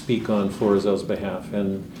can speak on Florizel's behalf.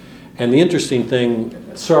 And the interesting thing,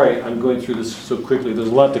 sorry, I'm going through this so quickly, there's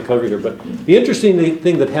a lot to cover here, but the interesting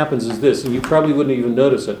thing that happens is this, and you probably wouldn't even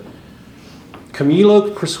notice it.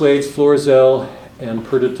 Camillo persuades Florizel and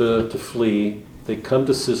Perdita to flee. They come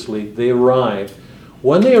to Sicily. They arrive.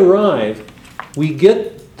 When they arrive, we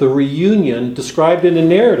get the reunion described in a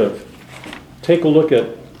narrative. Take a look at,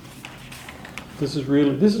 this is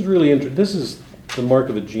really interesting. This is the mark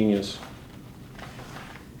of a genius.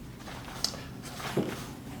 I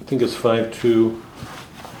think it's 5.2.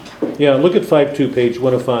 Yeah, look at 5.2, page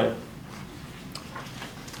 105.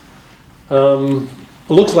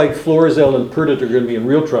 It looks like Florizel and Perdita are going to be in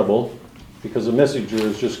real trouble because the messenger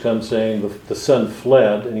has just come saying the son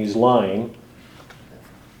fled and he's lying.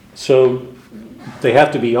 So they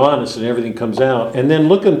have to be honest and everything comes out. And then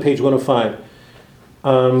look on page 105.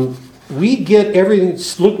 We get everything,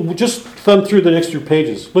 look, just thumb through the next few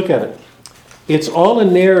pages. Look at it. It's all a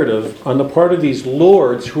narrative on the part of these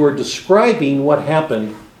lords who are describing what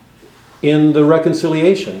happened in the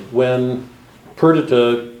reconciliation when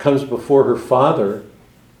Perdita comes before her father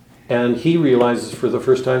and he realizes for the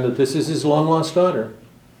first time that this is his long-lost daughter.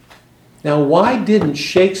 Now, why did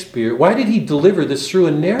he deliver this through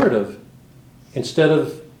a narrative instead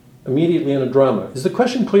of immediately in a drama? Is the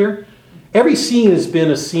question clear? Every scene has been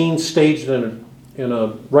a scene staged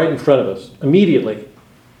right in front of us, immediately.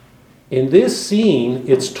 In this scene,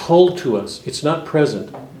 it's told to us. It's not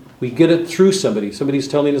present. We get it through somebody. Somebody's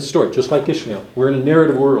telling a story, just like Ishmael. We're in a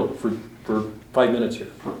narrative world for 5 minutes here.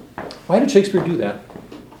 Why did Shakespeare do that?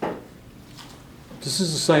 This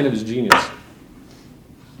is a sign of his genius.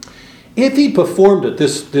 If he performed it,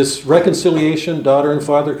 this reconciliation, daughter and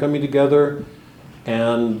father coming together,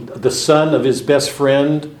 and the son of his best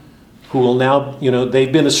friend, who will now,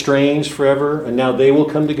 they've been estranged forever, and now they will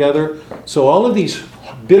come together. So all of these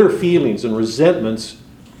bitter feelings and resentments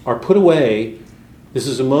are put away. This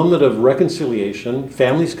is a moment of reconciliation.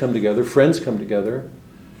 Families come together, friends come together.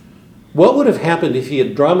 What would have happened if he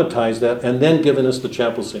had dramatized that and then given us the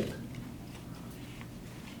chapel scene?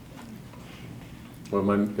 Well,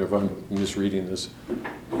 if I'm misreading this.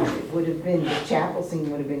 It would have been, the chapel scene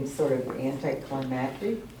would have been sort of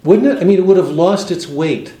anticlimactic. Wouldn't it? I mean, it would have lost its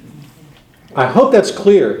weight. I hope that's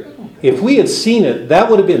clear. If we had seen it, that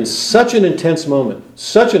would have been such an intense moment.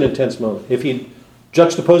 Such an intense moment. If he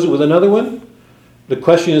juxtaposed it with another one, the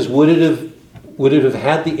question is, would it have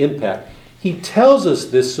had the impact? He tells us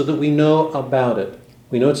this so that we know about it.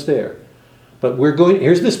 We know it's there. But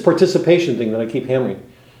here's this participation thing that I keep hammering.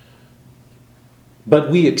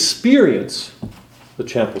 But we experience the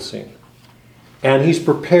chapel scene. And he's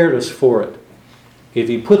prepared us for it. If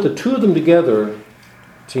he put the two of them together, it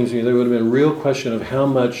seems to me there would have been a real question of how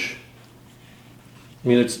much,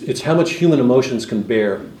 it's how much human emotions can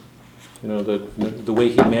bear. The way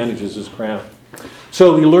he manages his craft.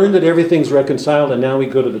 So we learned that everything's reconciled, and now we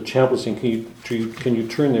go to the chapel scene. Can you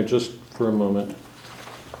turn there just for a moment?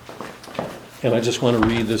 And I just want to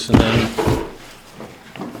read this and then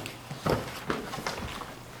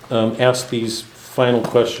ask these final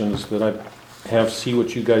questions that I have, see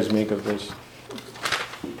what you guys make of this.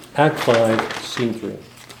 Act 5, Scene 3.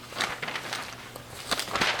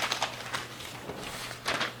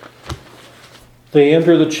 They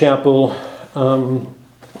enter the chapel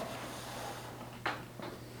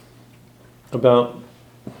about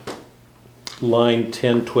line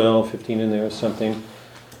 10, 12, 15 in there or something.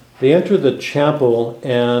 They enter the chapel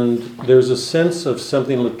and there's a sense of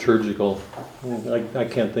something liturgical. I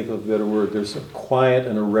can't think of a better word. There's a quiet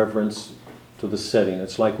and a reverence to the setting.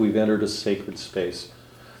 It's like we've entered a sacred space.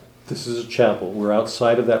 This is a chapel. We're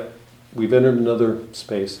outside of that. We've entered another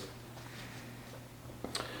space.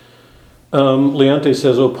 Leontes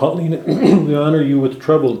says, "O Paulina, we honor you with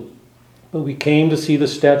trouble, but we came to see the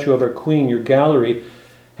statue of our queen. Your gallery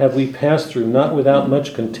have we passed through, not without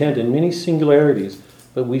much content and many singularities,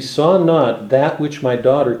 but we saw not that which my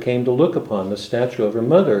daughter came to look upon, the statue of her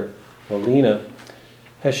mother, Paulina.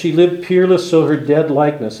 Has she lived peerless, so her dead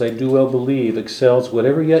likeness, I do well believe, excels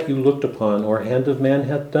whatever yet you looked upon or hand of man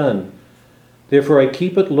hath done. Therefore I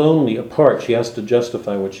keep it lonely, apart." She has to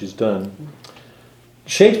justify what she's done.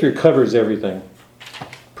 Shakespeare covers everything.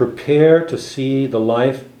 "Prepare to see the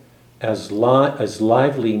life as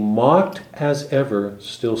lively mocked as ever,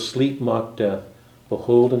 still sleep mock death.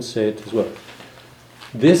 Behold and say it as well."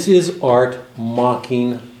 This is art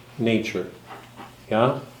mocking nature.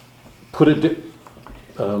 Yeah? Put it,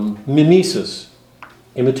 mimesis,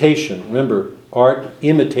 imitation. Remember, art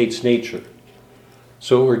imitates nature.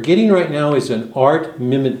 So what we're getting right now is an art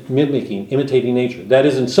mimicking, imitating nature. That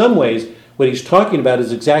is, in some ways, what he's talking about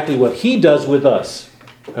is exactly what he does with us.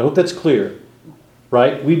 I hope that's clear.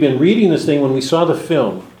 Right? We've been reading this thing when we saw the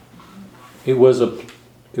film. It was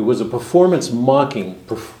a performance mocking,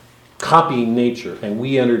 copying nature, and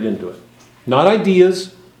we entered into it. Not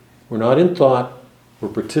ideas, we're not in thought, we're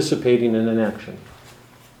participating in an action.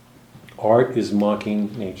 Art is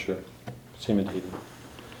mocking nature. It's imitating.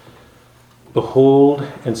 Behold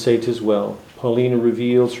and say 'tis well. Paulina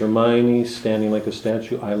reveals Hermione standing like a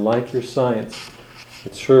statue. I like your science.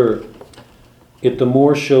 It's her. It the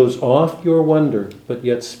more shows off your wonder, but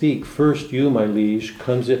yet speak first you, my liege.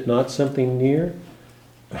 Comes it not something near?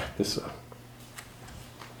 This,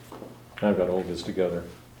 I've got to hold this together.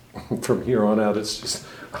 From here on out, it's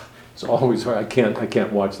always hard. I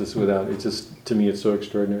can't watch this without. It's just, to me, it's so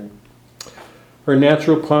extraordinary. Her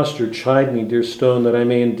natural posture chide me, dear stone, that I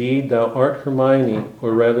may indeed, thou art Hermione,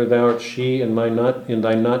 or rather thou art she, in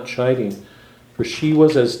thy not chiding. For she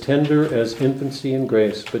was as tender as infancy and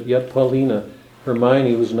grace, but yet Paulina,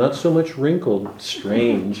 Hermione, was not so much wrinkled.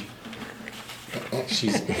 Strange.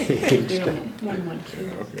 She's aged. Okay,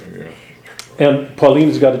 yeah. And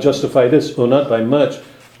Paulina's got to justify this. Oh, not by much.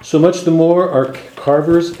 So much the more our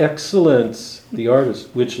carver's excellence, the artist,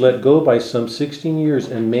 which let go by some 16 years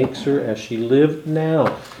and makes her as she lived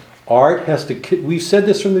now. Art has to, we've said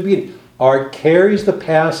this from the beginning, art carries the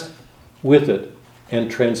past with it and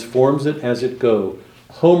transforms it as it goes.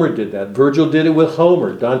 Homer did that. Virgil did it with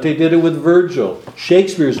Homer. Dante did it with Virgil.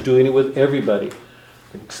 Shakespeare's doing it with everybody.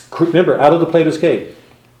 Remember, out of the Plato's Cave,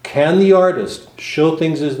 can the artist show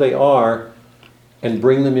things as they are and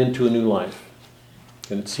bring them into a new life?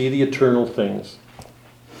 And see the eternal things.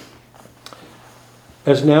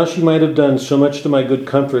 As now she might have done, so much to my good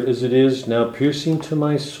comfort as it is now piercing to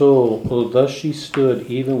my soul. Oh, thus she stood,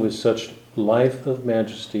 even with such life of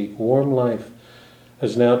majesty, warm life,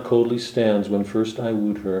 as now it coldly stands when first I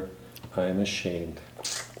wooed her. I am ashamed.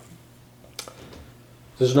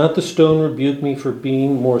 Does not the stone rebuke me for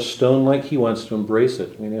being more stone-like? He wants to embrace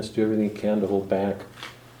it. I mean, he has to do everything he can to hold back.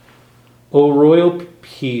 O royal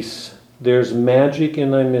peace, there's magic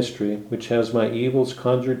in thy mystery, which has my evils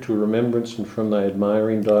conjured to remembrance, and from thy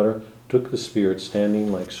admiring daughter took the spirit,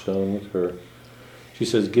 standing like stone with her. She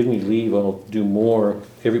says, give me leave, I'll do more.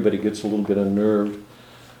 Everybody gets a little bit unnerved.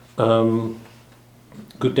 Go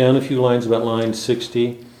down a few lines, about line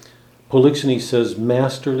 60. Polixenes says,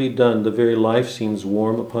 masterly done, the very life seems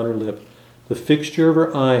warm upon her lip. The fixture of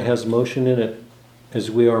her eye has motion in it,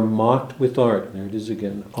 as we are mocked with art. There it is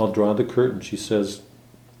again. I'll draw the curtain, she says.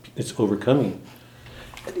 It's overcoming.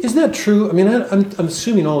 Isn't that true? I mean, I'm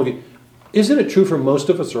assuming all of you. Isn't it true for most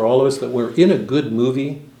of us or all of us that we're in a good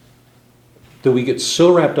movie that we get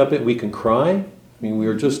so wrapped up in it we can cry? I mean, we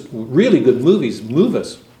are just really good movies move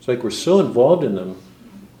us. It's like we're so involved in them.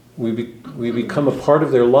 We become a part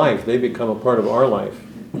of their life. They become a part of our life.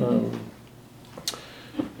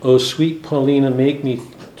 Oh, sweet Paulina, make me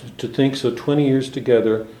to think so 20 years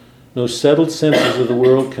together. No settled senses of the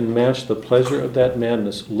world can match the pleasure of that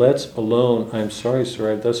madness. Let's alone. I am sorry,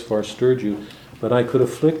 sir, I've thus far stirred you, but I could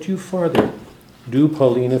afflict you farther. Do,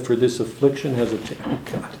 Paulina, for this affliction has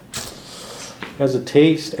a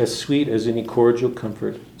taste as sweet as any cordial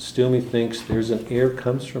comfort. Still methinks there's an air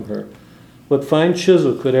comes from her. What fine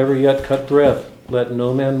chisel could ever yet cut breath? Let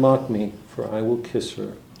no man mock me, for I will kiss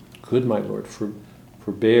her. Good, my lord,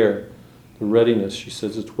 forbear. The readiness, she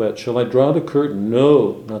says it's wet. Shall I draw the curtain?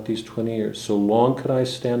 No, not these 20 years. So long could I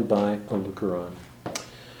stand by a looker on.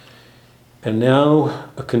 And now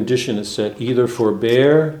a condition is set. Either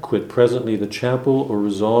forbear, quit presently the chapel, or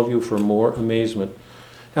resolve you for more amazement.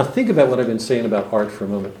 Now think about what I've been saying about art for a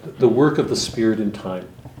moment. The work of the Spirit in time.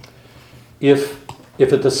 If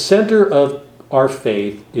at the center of our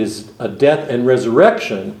faith is a death and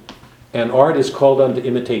resurrection, and art is called on to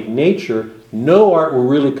imitate nature, no art will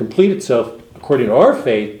really complete itself according to our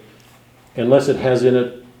faith unless it has in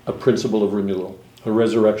it a principle of renewal, a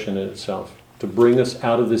resurrection in itself, to bring us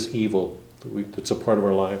out of this evil that's a part of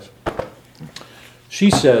our lives.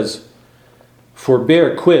 She says,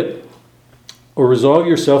 forbear, quit, or resolve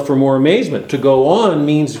yourself for more amazement. To go on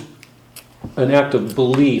means an act of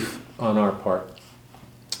belief on our part.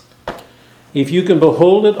 If you can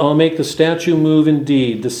behold it, I'll make the statue move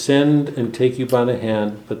indeed, descend and take you by the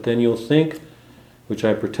hand. But then you'll think, which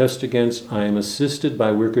I protest against, I am assisted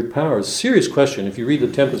by wicked powers. Serious question if you read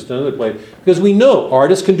The Tempest and another play, because we know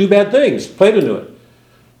artists can do bad things. Plato knew it.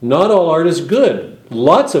 Not all art is good.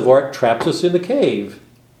 lots of art traps us in the cave.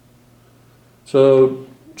 So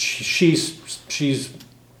she's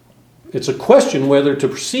it's a question whether to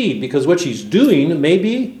proceed, because what she's doing may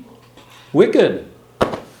be wicked.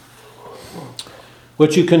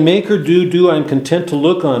 What you can make her do I am content to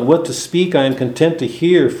look on. What to speak I am content to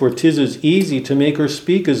hear, for 'tis as easy to make her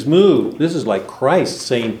speak as move. This is like Christ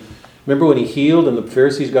saying, remember when he healed and the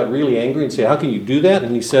Pharisees got really angry and say, how can you do that?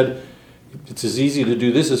 And he said, it's as easy to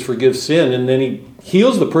do this as forgive sin. And then he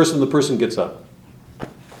heals the person gets up.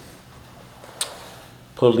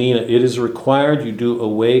 Paulina, it is required you do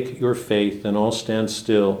awake your faith, and all stand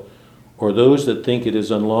still. Or those that think it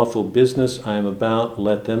is unlawful business I am about,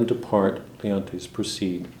 let them depart. Leontes,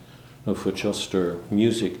 proceed. No foot shall stir.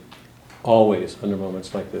 Music, always under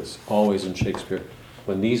moments like this, always in Shakespeare.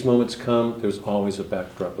 When these moments come, there's always a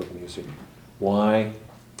backdrop of music. Why?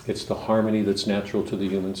 It's the harmony that's natural to the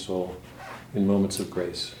human soul in moments of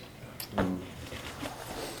grace.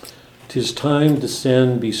 'Tis time,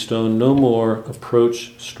 descend, be stone no more,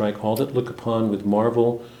 approach, strike all that look upon with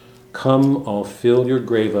marvel. Come, I'll fill your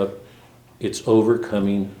grave up, it's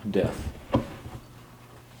overcoming death.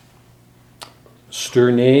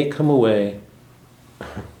 Stir nay, come away.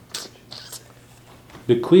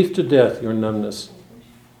 Bequeath to death your numbness.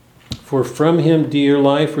 For from him dear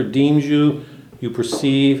life redeems you, you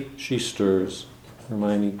perceive she stirs.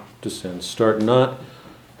 Hermione descends. Start not,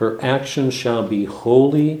 her action shall be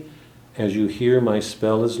holy, as you hear my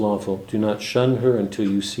spell is lawful. Do not shun her until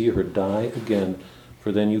you see her die again,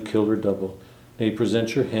 for then you kill her double. Nay,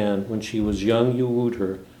 present your hand. When she was young you wooed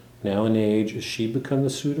her. Now in age, is she become the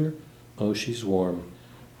suitor? Oh, she's warm.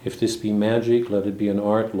 If this be magic, let it be an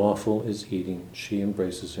art. Lawful is eating. She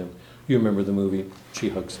embraces him. You remember the movie. She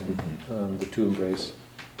hugs him. The two embrace.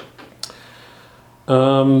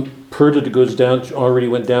 Perdita goes down, already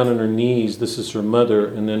went down on her knees. This is her mother.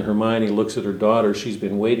 And then Hermione looks at her daughter. She's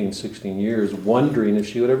been waiting 16 years, wondering if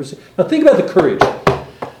she would ever see. Now think about the courage.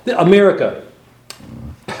 America.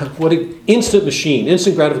 What an instant machine,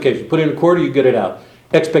 instant gratification. Put in a quarter, you get it out.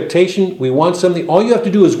 Expectation, we want something. All you have to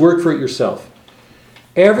do is work for it yourself.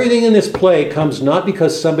 Everything in this play comes not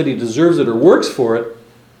because somebody deserves it or works for it.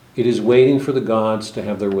 It is waiting for the gods to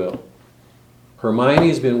have their will. Hermione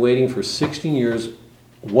has been waiting for 16 years,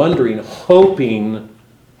 wondering, hoping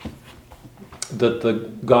that the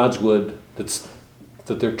gods would, that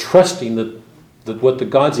they're trusting that what the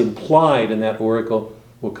gods implied in that oracle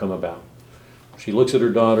will come about. She looks at her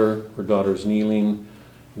daughter's kneeling,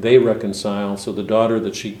 they reconcile, so the daughter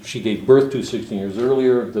that she gave birth to 16 years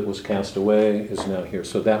earlier, that was cast away, is now here.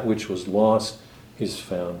 So that which was lost is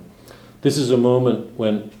found. This is a moment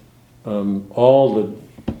when all the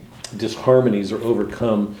disharmonies are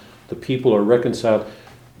overcome, the people are reconciled.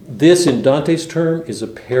 This, in Dante's term, is a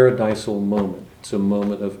paradisal moment. It's a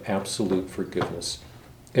moment of absolute forgiveness.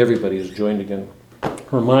 Everybody is joined again.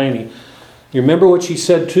 Hermione, you remember what she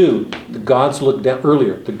said too? The gods looked down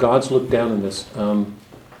earlier. The gods looked down in this.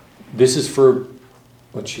 This is for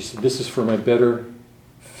what she said. This is for my better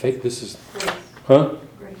faith. This is, huh?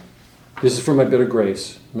 Grace. This is for my better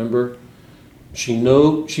grace. Remember, she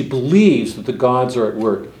believes that the gods are at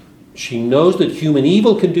work. She knows that human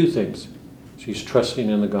evil can do things. She's trusting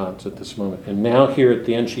in the gods at this moment. And now here at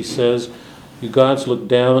the end she says, you gods look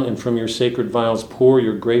down and from your sacred vials pour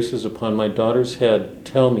your graces upon my daughter's head.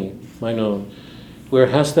 Tell me, mine own, where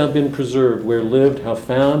hast thou been preserved? Where lived? How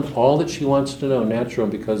found? All that she wants to know, natural,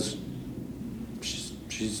 because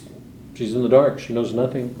she's in the dark. She knows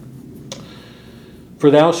nothing.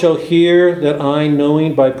 For thou shalt hear that I,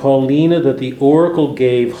 knowing by Paulina that the oracle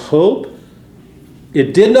gave hope,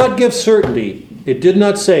 it did not give certainty. It did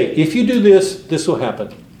not say, if you do this, this will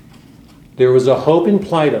happen. There was a hope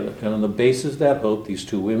implied on it, and on the basis of that hope, these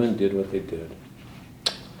two women did what they did.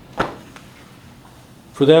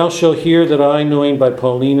 For thou shalt hear that I, knowing by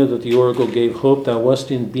Paulina that the oracle gave hope, thou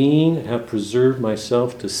wast in being, have preserved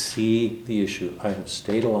myself to see the issue. I have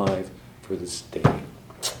stayed alive for this day.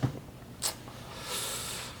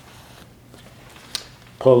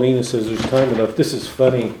 Paulina says there's time enough. This is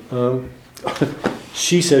funny.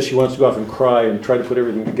 She says she wants to go off and cry and try to put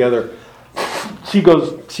everything together. She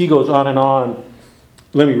goes on and on.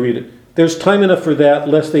 Let me read it. There's time enough for that,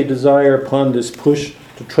 lest they desire upon this push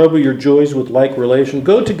to trouble your joys with like relation.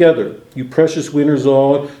 Go together, you precious winners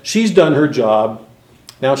all. She's done her job.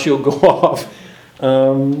 Now she'll go off.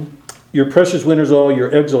 Your precious winners all, your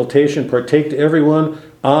exaltation partake to everyone.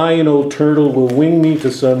 I, an old turtle, will wing me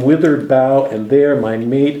to some withered bough, and there my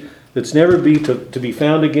mate, that's never to be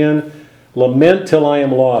found again, lament till I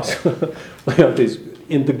am lost.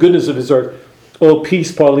 In the goodness of his heart. Oh,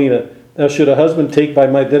 peace, Paulina. Now should a husband take by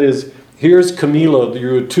my, that is, here's Camilo,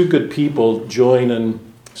 you're two good people, join. And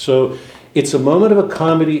so it's a moment of a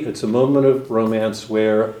comedy, it's a moment of romance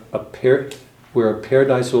where a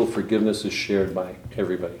paradisal forgiveness is shared by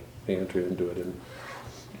everybody. They enter into it. And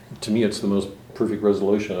to me, it's the most perfect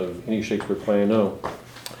resolution of any Shakespeare play I know.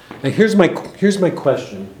 Now here's my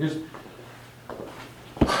question.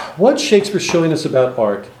 What's Shakespeare showing us about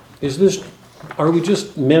art? Are we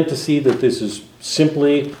just meant to see that this is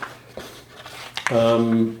simply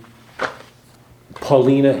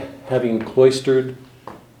Paulina having cloistered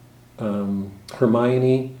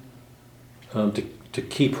Hermione to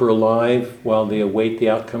keep her alive while they await the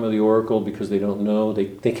outcome of the oracle because they don't know? They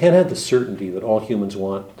can't have the certainty that all humans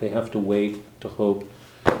want. They have to wait, to hope.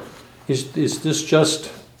 Is this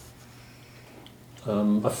just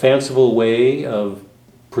a fanciful way of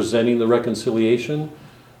presenting the reconciliation?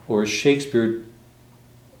 Or is Shakespeare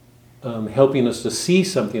helping us to see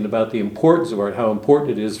something about the importance of art, how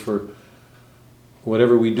important it is for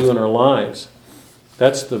whatever we do in our lives?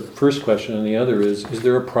 That's the first question. And the other is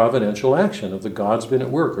there a providential action? Have the gods been at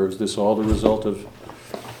work? Or is this all the result of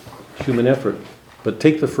human effort? But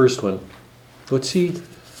take the first one. What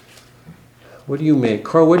do you make?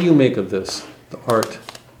 Carl, what do you make of this, the art?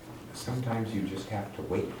 Sometimes you just have to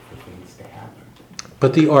wait for things to happen.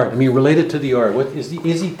 But the art, related to the art, what is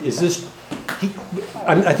this?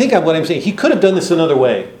 I think what I'm saying, he could have done this another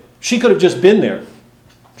way. She could have just been there.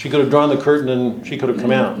 She could have drawn the curtain and she could have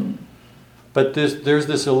come out. But there's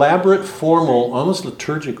this elaborate, formal, almost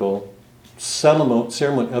liturgical ceremony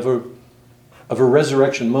of a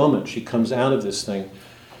resurrection moment. She comes out of this thing.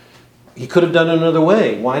 He could have done it another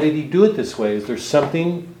way. Why did he do it this way? Is there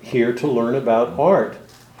something here to learn about art?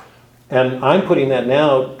 And I'm putting that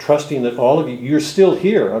now, trusting that all of you, you're still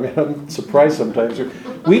here. I'm surprised sometimes.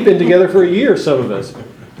 We've been together for a year, some of us.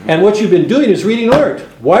 And what you've been doing is reading art.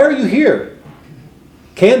 Why are you here?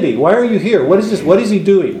 Candy, why are you here? What is this? What is he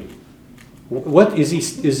doing? What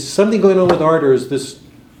is something going on with art, or is this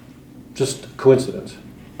just coincidence?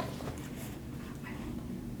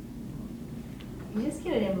 You just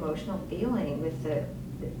get an emotional feeling with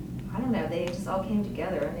I don't know, they just all came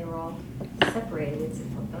together and they were all separated. It's,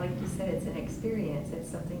 like you said, it's an experience. It's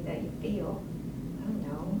something that you feel. I don't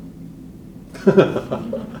know.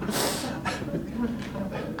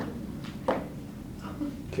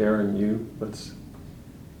 Karen, you? Let's.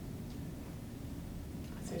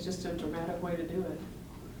 I'd say it's just a dramatic way to do it.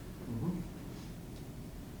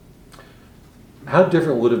 How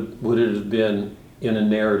different would it have been in a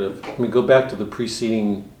narrative? Go back to the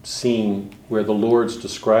preceding scene where the Lords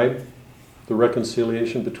describe the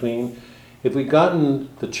reconciliation between. If we'd gotten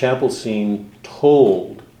the chapel scene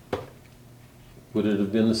told, would it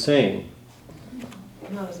have been the same?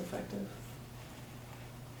 Not as effective.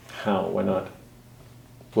 How? Why not?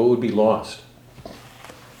 What would be lost?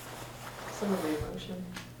 Some of the emotion.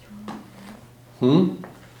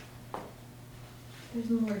 There's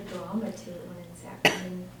more drama to it when it's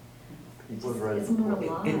happening. It's more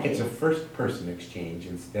alive. It's a first person exchange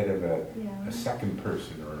instead of a Yeah. second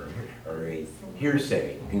person or a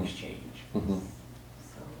hearsay exchange. Mm-hmm.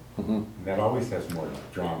 So Mm-hmm. That always has more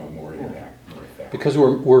drama, more impact, more effect. Because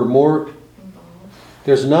we're more. involved.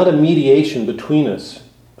 There's not a mediation between us,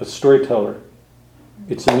 a storyteller.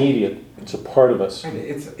 It's immediate. It's a part of us. And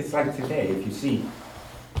it's like today, if you see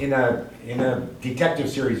in a detective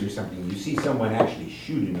series or something, you see someone actually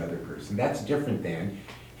shoot another person. That's different than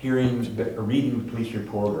reading the police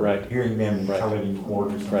report or Right. hearing them Right. tell it in court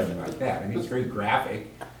or something Right. like that. It's very graphic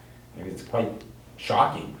and it's quite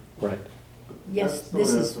shocking. Right. Yes,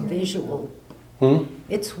 this is visual. Hmm?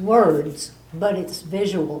 It's words, but it's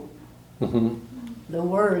visual. Mm-hmm. The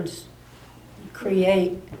words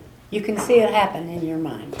create, you can see it happen in your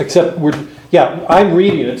mind. Except I'm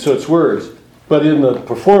reading it, so it's words. But in the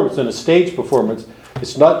performance, in a stage performance,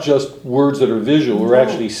 it's not just words that are visual. We're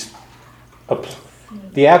actually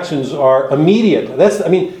the actions are immediate.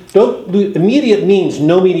 Immediate means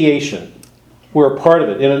no mediation. We're a part of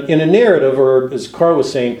it. In a narrative, or as Carl was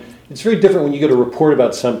saying, it's very different when you get a report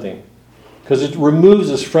about something because it removes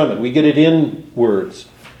us from it. We get it in words.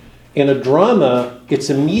 In a drama, it's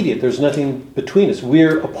immediate. There's nothing between us.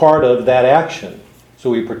 We're a part of that action, so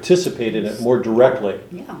we participate in it more directly.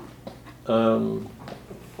 Yeah. The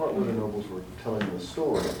part where the nobles were telling the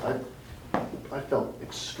story, I felt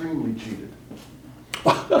extremely cheated.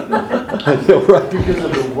 I know, right? Because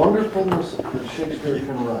of the wonderfulness that Shakespeare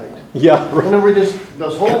can write. Yeah, And right. then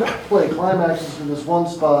this whole play climaxes in this one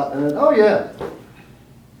spot, and then, oh yeah,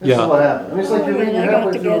 this Yeah. is what happened. It's like Oh, you're yeah, reading they got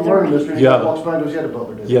halfway through a together. murder mystery, and Yeah. he walks by and goes, yeah, the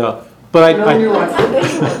butler did it. Yeah, but And you're I like,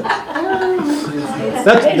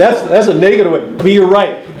 that's a negative way. But you're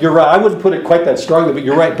right. you're right. I wouldn't put it quite that strongly, but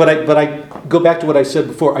you're right. But I go back to what I said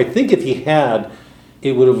before. I think if he had,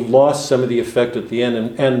 it would have lost some of the effect at the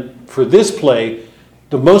end. And for this play,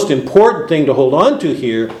 the most important thing to hold on to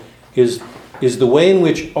here is the way in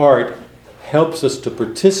which art helps us to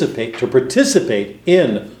participate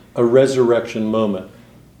in a resurrection moment,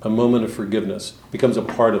 a moment of forgiveness, becomes a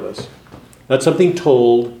part of us. Not something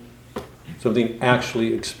told, something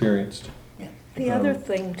actually experienced. The other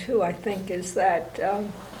thing, too, I think, is that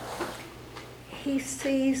he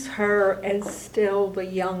sees her as still the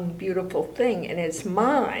young, beautiful thing in his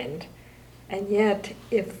mind. And yet,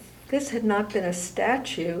 if this had not been a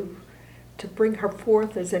statue to bring her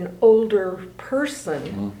forth as an older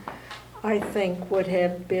person, I think would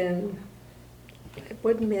have been, it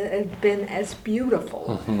wouldn't have been as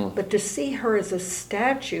beautiful. But to see her as a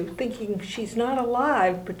statue, thinking she's not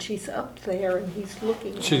alive, but she's up there and he's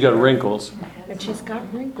looking at She's got her. wrinkles. And she's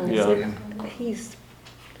got wrinkles. Yeah. And he's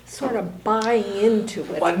sort of buying into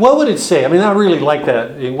it. What would it say? I mean, I really like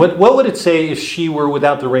that. What would it say if she were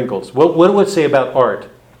without the wrinkles? What would it say about art?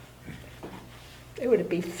 It would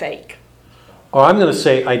be fake. Or I'm going to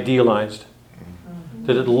say idealized.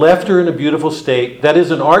 That it left her in a beautiful state. That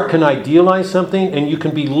is, an art can idealize something, and you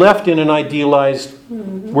can be left in an idealized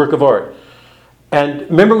work of art. And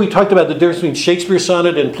remember we talked about the difference between Shakespeare's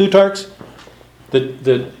sonnet and Plutarch's?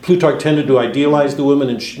 That Plutarch tended to idealize the woman.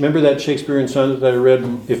 And remember that Shakespearean sonnet that I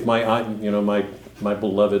read? If my eye, my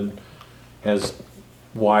beloved has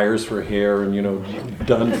wires for hair and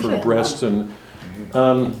done for breasts, and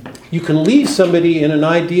you can leave somebody in an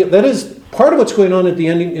idea. That is part of what's going on at the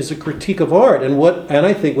ending is a critique of art, and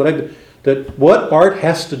I think what art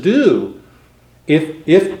has to do if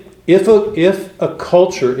a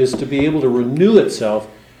culture is to be able to renew itself,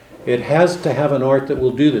 it has to have an art that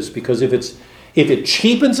will do this. Because if it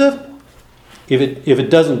cheapens it, if it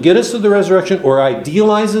doesn't get us to the resurrection or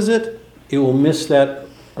idealizes it, it will miss that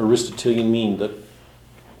Aristotelian mean that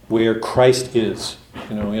where Christ is,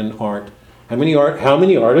 in art. How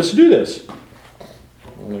many artists do this?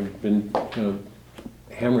 Well, they've been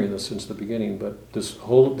hammering this since the beginning, but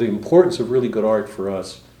the importance of really good art for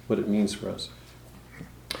us, what it means for us.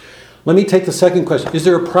 Let me take the second question. Is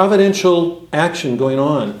there a providential action going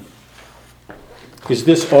on? Is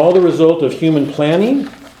this all the result of human planning?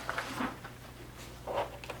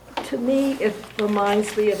 To me, it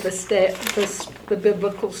reminds me of the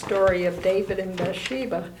biblical story of David and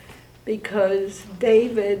Bathsheba, because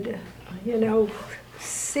David,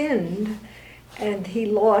 sinned and he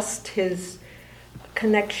lost his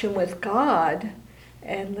connection with God.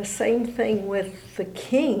 And the same thing with the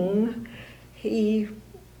king. He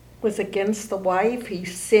was against the wife, he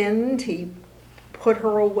sinned, he put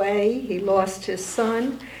her away, he lost his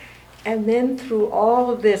son. And then through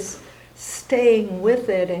all of this staying with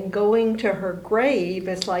it and going to her grave,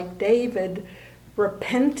 it's like David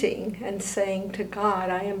repenting and saying to God,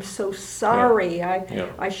 I am so sorry,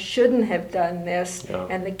 I shouldn't have done this,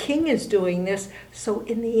 and the king is doing this. So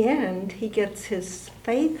in the end, he gets his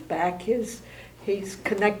faith back, he's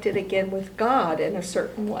connected again with God in a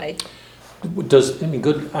certain way. I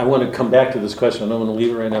want to come back to this question, I don't want to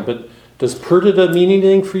leave it right now, but does perdita mean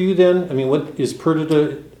anything for you then? I mean, what is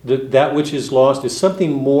perdita, that which is lost? Is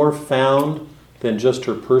something more found than just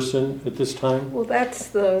her person at this time? Well, that's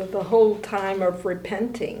the whole time of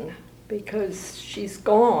repenting, because she's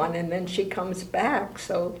gone and then she comes back.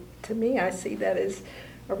 So to me, I see that as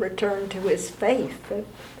a return to his faith,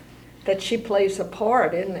 that she plays a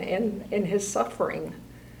part in his suffering,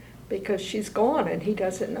 because she's gone and he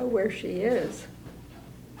doesn't know where she is.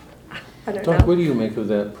 I don't know. What do you make of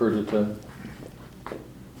that perdita?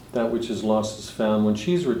 That which is lost is found. When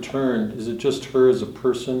she's returned, is it just her as a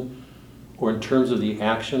person? Or in terms of the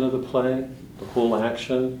action of the play, the whole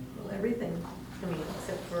action? Well, everything,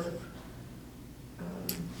 except for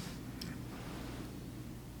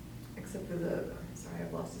sorry,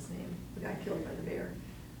 I've lost his name, the guy killed by the bear.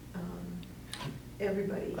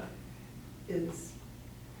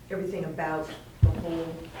 Everything about the whole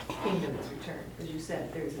kingdom is returned. As you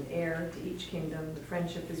said, there's an heir to each kingdom, the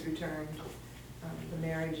friendship is returned, the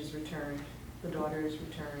marriage is returned, the daughter is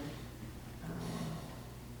returned,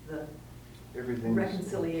 the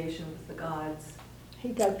reconciliation with the gods. He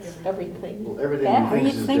does everything. Well, everything back. Are you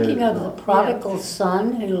Thinks is thinking dead. of the prodigal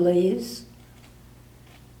son who leaves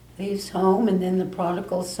home, and then the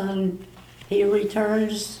prodigal son, he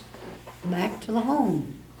returns back to the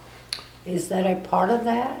home? Is that a part of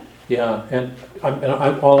that? Yeah, and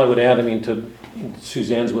all I would add, to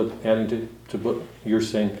Suzanne's adding to what you're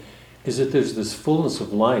saying, is that there's this fullness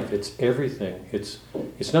of life. It's everything. It's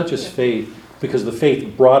not just faith, because the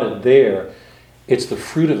faith brought it there. It's the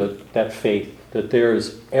fruit of it, that faith, that there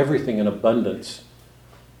is everything in abundance,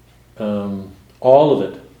 all of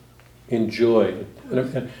it in joy.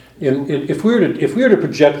 And if we were to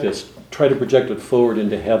project this, try to project it forward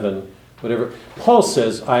into heaven, whatever. Paul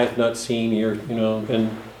says, "I have not seen," here, and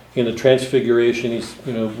in the Transfiguration,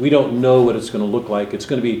 we don't know what it's going to look like. It's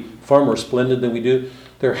going to be far more splendid than we do.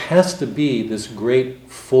 There has to be this great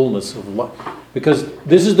fullness of life, because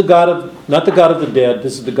this is the God of, not the God of the dead.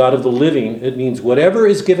 This is the God of the living. It means whatever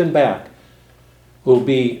is given back will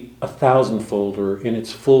be 1,000-fold, or in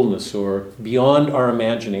its fullness, or beyond our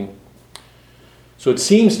imagining. So it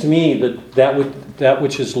seems to me that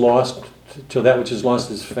which is lost, till that which is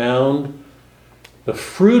lost is found. The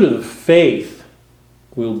fruit of faith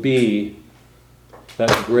will be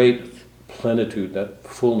that great plenitude, that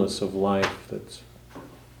fullness of life that's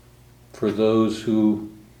for those who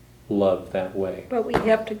love that way. But we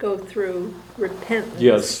have to go through repentance.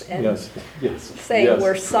 Yes, and yes. saying yes.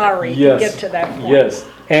 we're sorry Yes. to get to that point. Yes,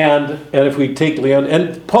 and if we take Leon,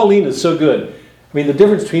 and Pauline is so good. I mean, the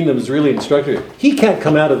difference between them is really instructive. He can't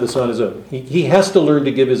come out of this on his own. He has to learn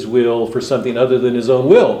to give his will for something other than his own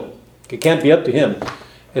will. It can't be up to him.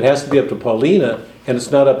 It has to be up to Paulina, and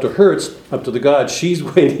it's not up to her, it's up to the God she's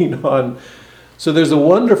waiting on. So there's a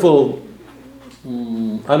wonderful, I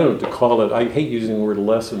don't know what to call it. I hate using the word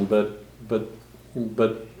lesson, but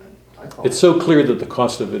it's so clear that the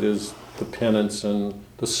cost of it is the penance and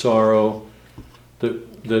the sorrow,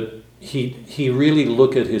 that he really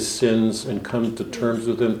look at his sins and come to terms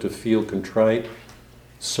with them, to feel contrite,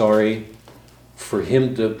 sorry, for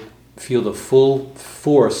him to feel the full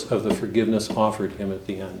force of the forgiveness offered him at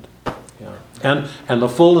the end. Yeah. And the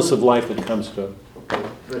fullness of life that comes to him.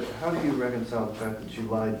 But how do you reconcile the fact that she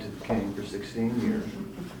lied to the king for 16 years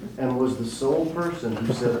and was the sole person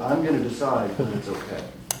who said, "I'm going to decide when it's okay"?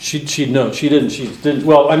 She didn't.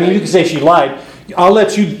 Well, I mean, you can say she lied. I'll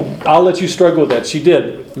let you struggle with that. She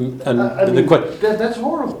did. And That's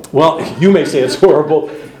horrible. Well, you may say it's horrible.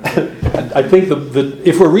 I think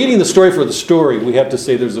if we're reading the story for the story, we have to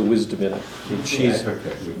say there's a wisdom in it. She's.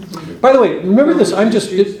 By the way, remember this.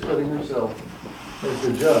 She's putting herself as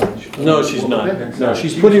the judge. No, she's not. No,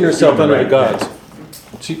 she's putting herself under the gods.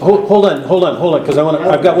 Hold on, because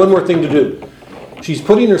I've got one more thing to do. She's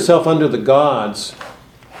putting herself under the gods.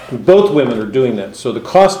 Both women are doing that, so the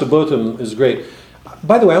cost of both of them is great.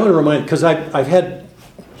 By the way, I want to remind, because I've had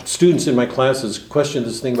students in my classes question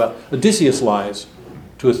this thing about Odysseus lies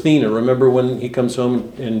to Athena. Remember when he comes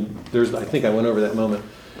home and I think I went over that moment.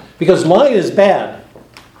 Because lying is bad.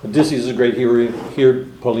 Odysseus is a great hero. Here,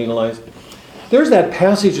 Paulina lies. There's that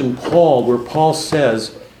passage in Paul where Paul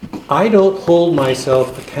says, "I don't hold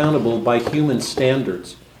myself accountable by human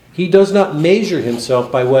standards." He does not measure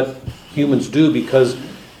himself by what humans do, because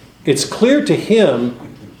it's clear to him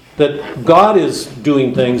that God is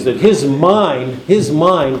doing things that his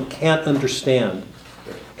mind can't understand.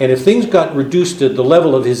 And if things got reduced to the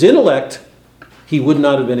level of his intellect, he would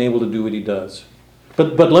not have been able to do what he does.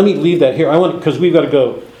 But let me leave that here. Because we've got to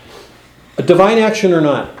go. A divine action or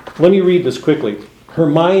not? Let me read this quickly.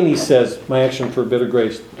 Hermione says, "My action for better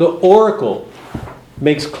grace." The oracle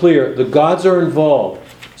makes clear the gods are involved.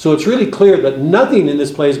 So it's really clear that nothing in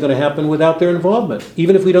this play is going to happen without their involvement,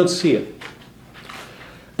 even if we don't see it.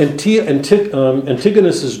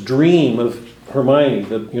 Antigonus's dream of Hermione,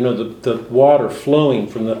 the water flowing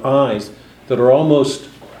from the eyes that are almost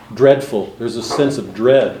dreadful. There's a sense of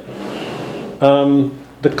dread.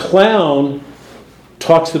 The clown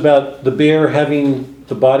talks about the bear having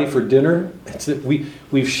the body for dinner.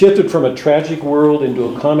 We've shifted from a tragic world into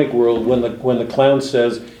a comic world when the clown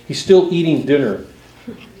says he's still eating dinner.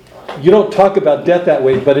 You don't talk about death that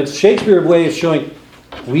way, but it's Shakespeare's way of showing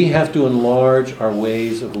we have to enlarge our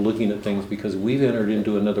ways of looking at things because we've entered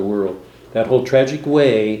into another world. That whole tragic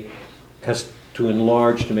way has to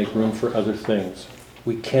enlarge to make room for other things.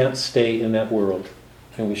 We can't stay in that world,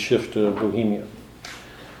 and we shift to Bohemia.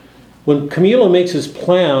 When Camillo makes his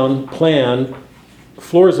plan,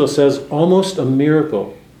 Florizel says, almost a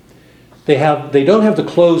miracle. They don't have the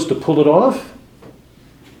clothes to pull it off,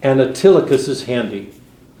 and Antilochus is handy.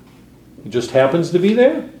 He just happens to be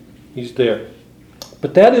there. He's there.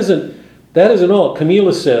 But that isn't all.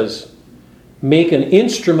 Camilla says, "Make an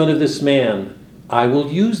instrument of this man. I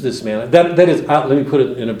will use this man." That is, let me put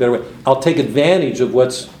it in a better way. I'll take advantage of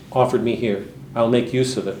what's offered me here. I'll make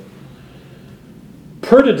use of it.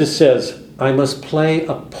 Perdita says, "I must play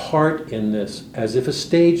a part in this, as if a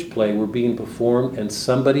stage play were being performed and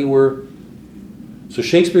somebody were..." So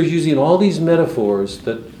Shakespeare's using all these metaphors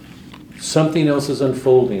that something else is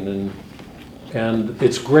unfolding, and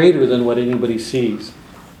it's greater than what anybody sees.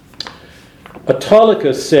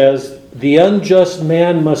 Autolycus says the unjust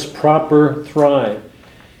man must proper thrive.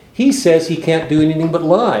 He says he can't do anything but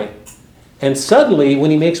lie. And suddenly,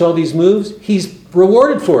 when he makes all these moves, he's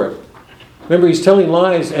rewarded for it. Remember, he's telling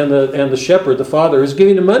lies, and the shepherd, the father, is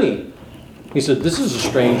giving him money. He said, this is a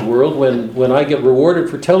strange world when I get rewarded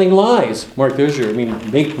for telling lies. Mark,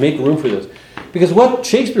 make room for this. Because what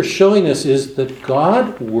Shakespeare's showing us is that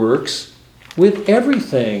God works with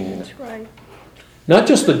everything. That's right. Not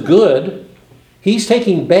just the good. He's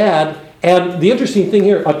taking bad. And the interesting thing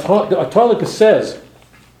here, Autolycus says,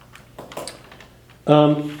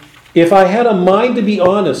 if I had a mind to be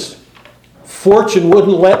honest, fortune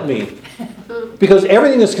wouldn't let me. Because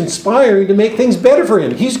everything is conspiring to make things better for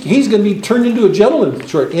him. He's going to be turned into a gentleman,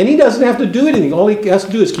 short, and he doesn't have to do anything. All he has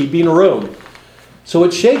to do is keep being a rogue. So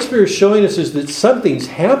what Shakespeare is showing us is that something's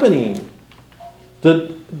happening.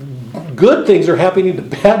 The good things are happening to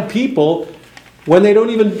bad people when they don't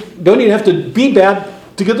even have to be bad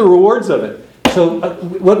to get the rewards of it. So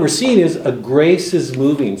what we're seeing is a grace is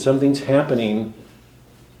moving. Something's happening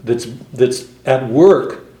that's at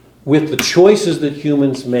work with the choices that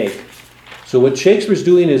humans make. So what Shakespeare's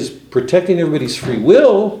doing is protecting everybody's free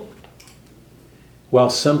will while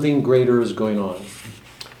something greater is going on.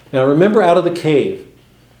 Now remember, out of the cave,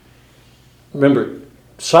 remember,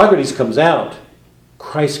 Socrates comes out,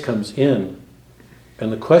 Christ comes in.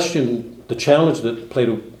 And the question, the challenge that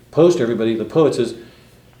Plato posed to everybody, the poets, is,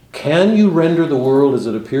 can you render the world as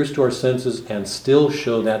it appears to our senses and still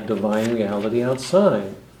show that divine reality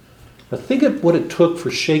outside? Now think of what it took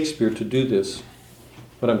for Shakespeare to do this,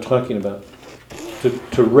 what I'm talking about.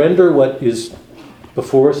 To render what is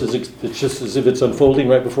before us, it's just as if it's unfolding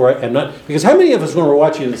right before and not. Because how many of us, when we're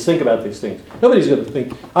watching this, think about these things? Nobody's going to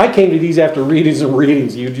think. I came to these after readings and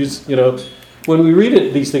readings. When we read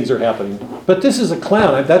it, these things are happening. But this is a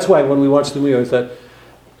clown. That's why when we watched the movie, I thought,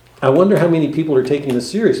 I wonder how many people are taking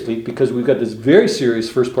this seriously, because we've got this very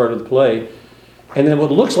serious first part of the play, and then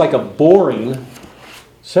what looks like a boring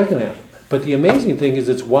second half. But the amazing thing is,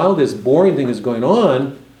 it's while this boring thing is going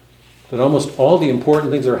on, that almost all the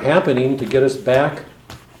important things are happening to get us back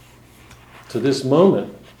to this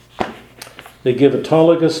moment. They give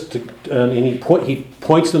Autolycus, and he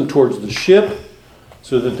points them towards the ship,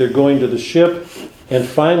 so that they're going to the ship. And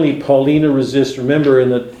finally, Paulina resists. Remember, at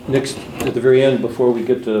the very end, before we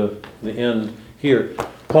get to the end here,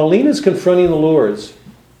 Paulina's confronting the lords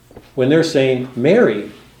when they're saying,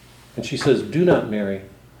 marry. And she says, do not marry.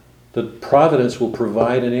 That providence will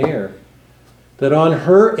provide an heir. That on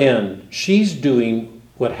her end, she's doing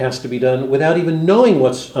what has to be done without even knowing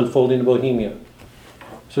what's unfolding in Bohemia.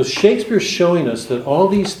 So Shakespeare's showing us that all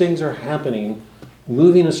these things are happening,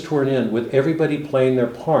 moving us toward an end, with everybody playing their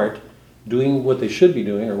part, doing what they should be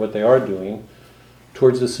doing, or what they are doing,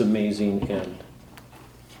 towards this amazing end.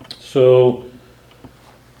 So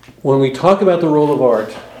when we talk about the role of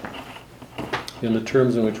art, in the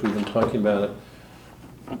terms in which we've been talking about it,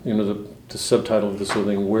 the subtitle of this whole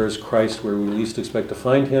thing, Where's Christ, Where We Least Expect to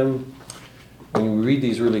Find Him? When we read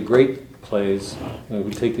these really great plays,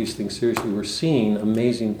 we take these things seriously, we're seeing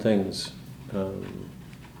amazing things.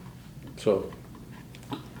 So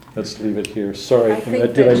let's leave it here. Sorry,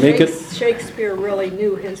 did I make it? Shakespeare really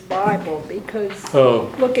knew his Bible, because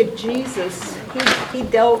look at Jesus. He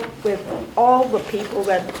dealt with all the people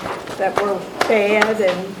that were bad,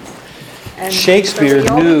 and Shakespeare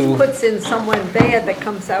so he knew. always puts in someone bad that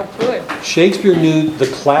comes out good. Shakespeare knew the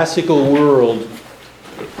classical world.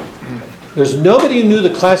 There's nobody who knew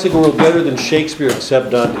the classical world better than Shakespeare except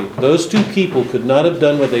Dante. Those two people could not have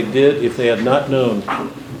done what they did if they had not known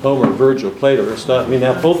Homer, Virgil, Plato, Aristotle.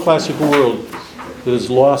 That whole classical world that is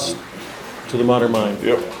lost to the modern mind.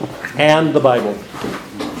 Yep. And the Bible.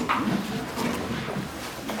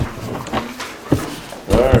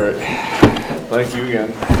 All right. Thank you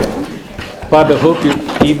again. Bob, I hope your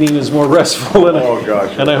evening is more restful, and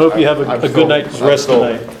I hope you have a good night's rest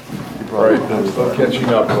tonight. Right, I'm still catching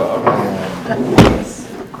up.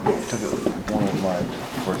 One of my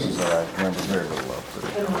courses that I remember very little of, but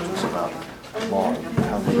it was about law and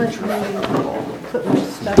how the nature of law. Put my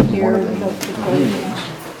stuff here. One of the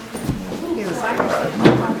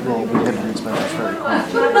well, we had to read Spanish very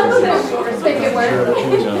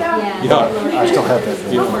Yeah. I still have that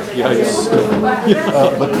video.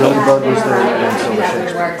 Yeah. But Billy Budd was there, and so was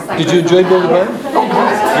Shakespeare. Did you enjoy Billy Budd? Oh,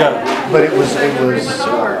 Yeah. but it was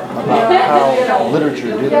about how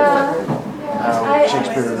literature did it. How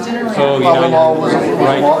Shakespeare, law was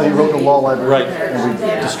right. He wrote the law library, Right. and we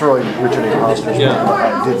destroyed Richard A. Foster's Yeah.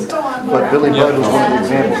 I didn't. But Billy Budd was one of the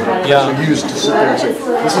examples. Yeah. So used to sit there and say,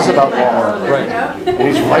 this is about law. Right. And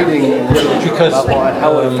he's writing Because, about law and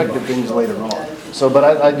how it affected things later on. So,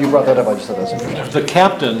 but you brought that up, I just thought that's interesting. The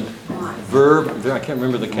captain verb, I can't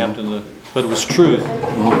remember the captain, but it was truth,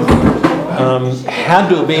 had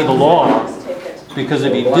to obey the law, because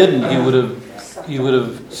if he didn't, he would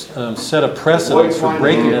have set a precedent for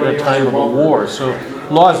breaking it at a time of a war. So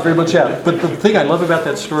law is very much out. But the thing I love about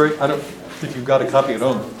that story, I don't think you've got a copy at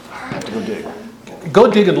home. I have to go dig. Go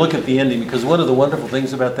dig and look at the ending, because one of the wonderful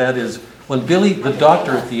things about that is when Billy, the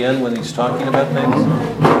doctor at the end, when he's talking about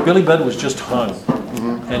things, Billy Budd was just hung.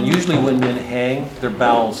 And usually when men hang, their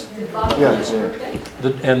bowels. Yeah.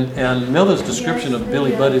 And Miller's description of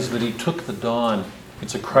Billy Budd is that he took the dawn.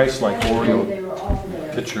 It's a Christ-like Oreo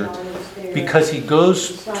picture. Because he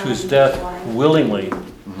goes to his death willingly,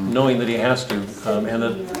 knowing that he has to, and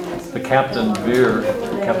that the Captain Veer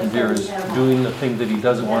is doing the thing that he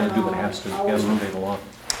doesn't want to do but has to. He has to obey the law.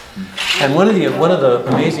 And one of the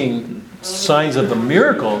amazing signs of the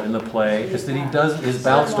miracle in the play is that his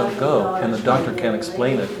bowels don't go, and the doctor can't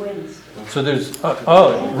explain it. So there's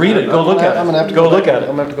read it. Go look at it. I'm gonna have to go look at it.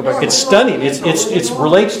 I'm gonna have to go back. It's stunning. It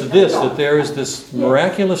relates to this, that there is this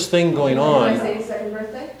miraculous thing going on,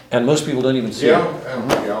 and most people don't even see it.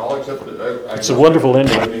 I'll accept it. It's a wonderful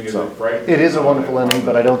ending. It is a wonderful ending,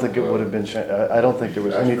 but I don't think it would have been. I don't think there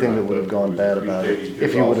was anything that would have gone bad about it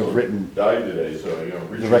if you would have written Died today, so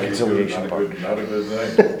the reconciliation part. Not a good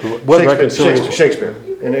thing. What reconciliation? Shakespeare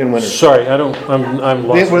in Winter. Sorry, I'm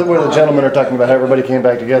lost. Where the gentlemen are talking about how everybody came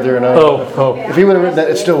back together, and if he would have written that,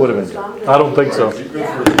 it still would have been good. I don't think so.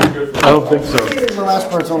 I don't think so. The last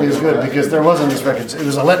part's only as good because there wasn't this reconciliation. It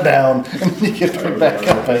was a letdown, and then you get right back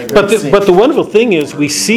up. But the wonderful thing is we see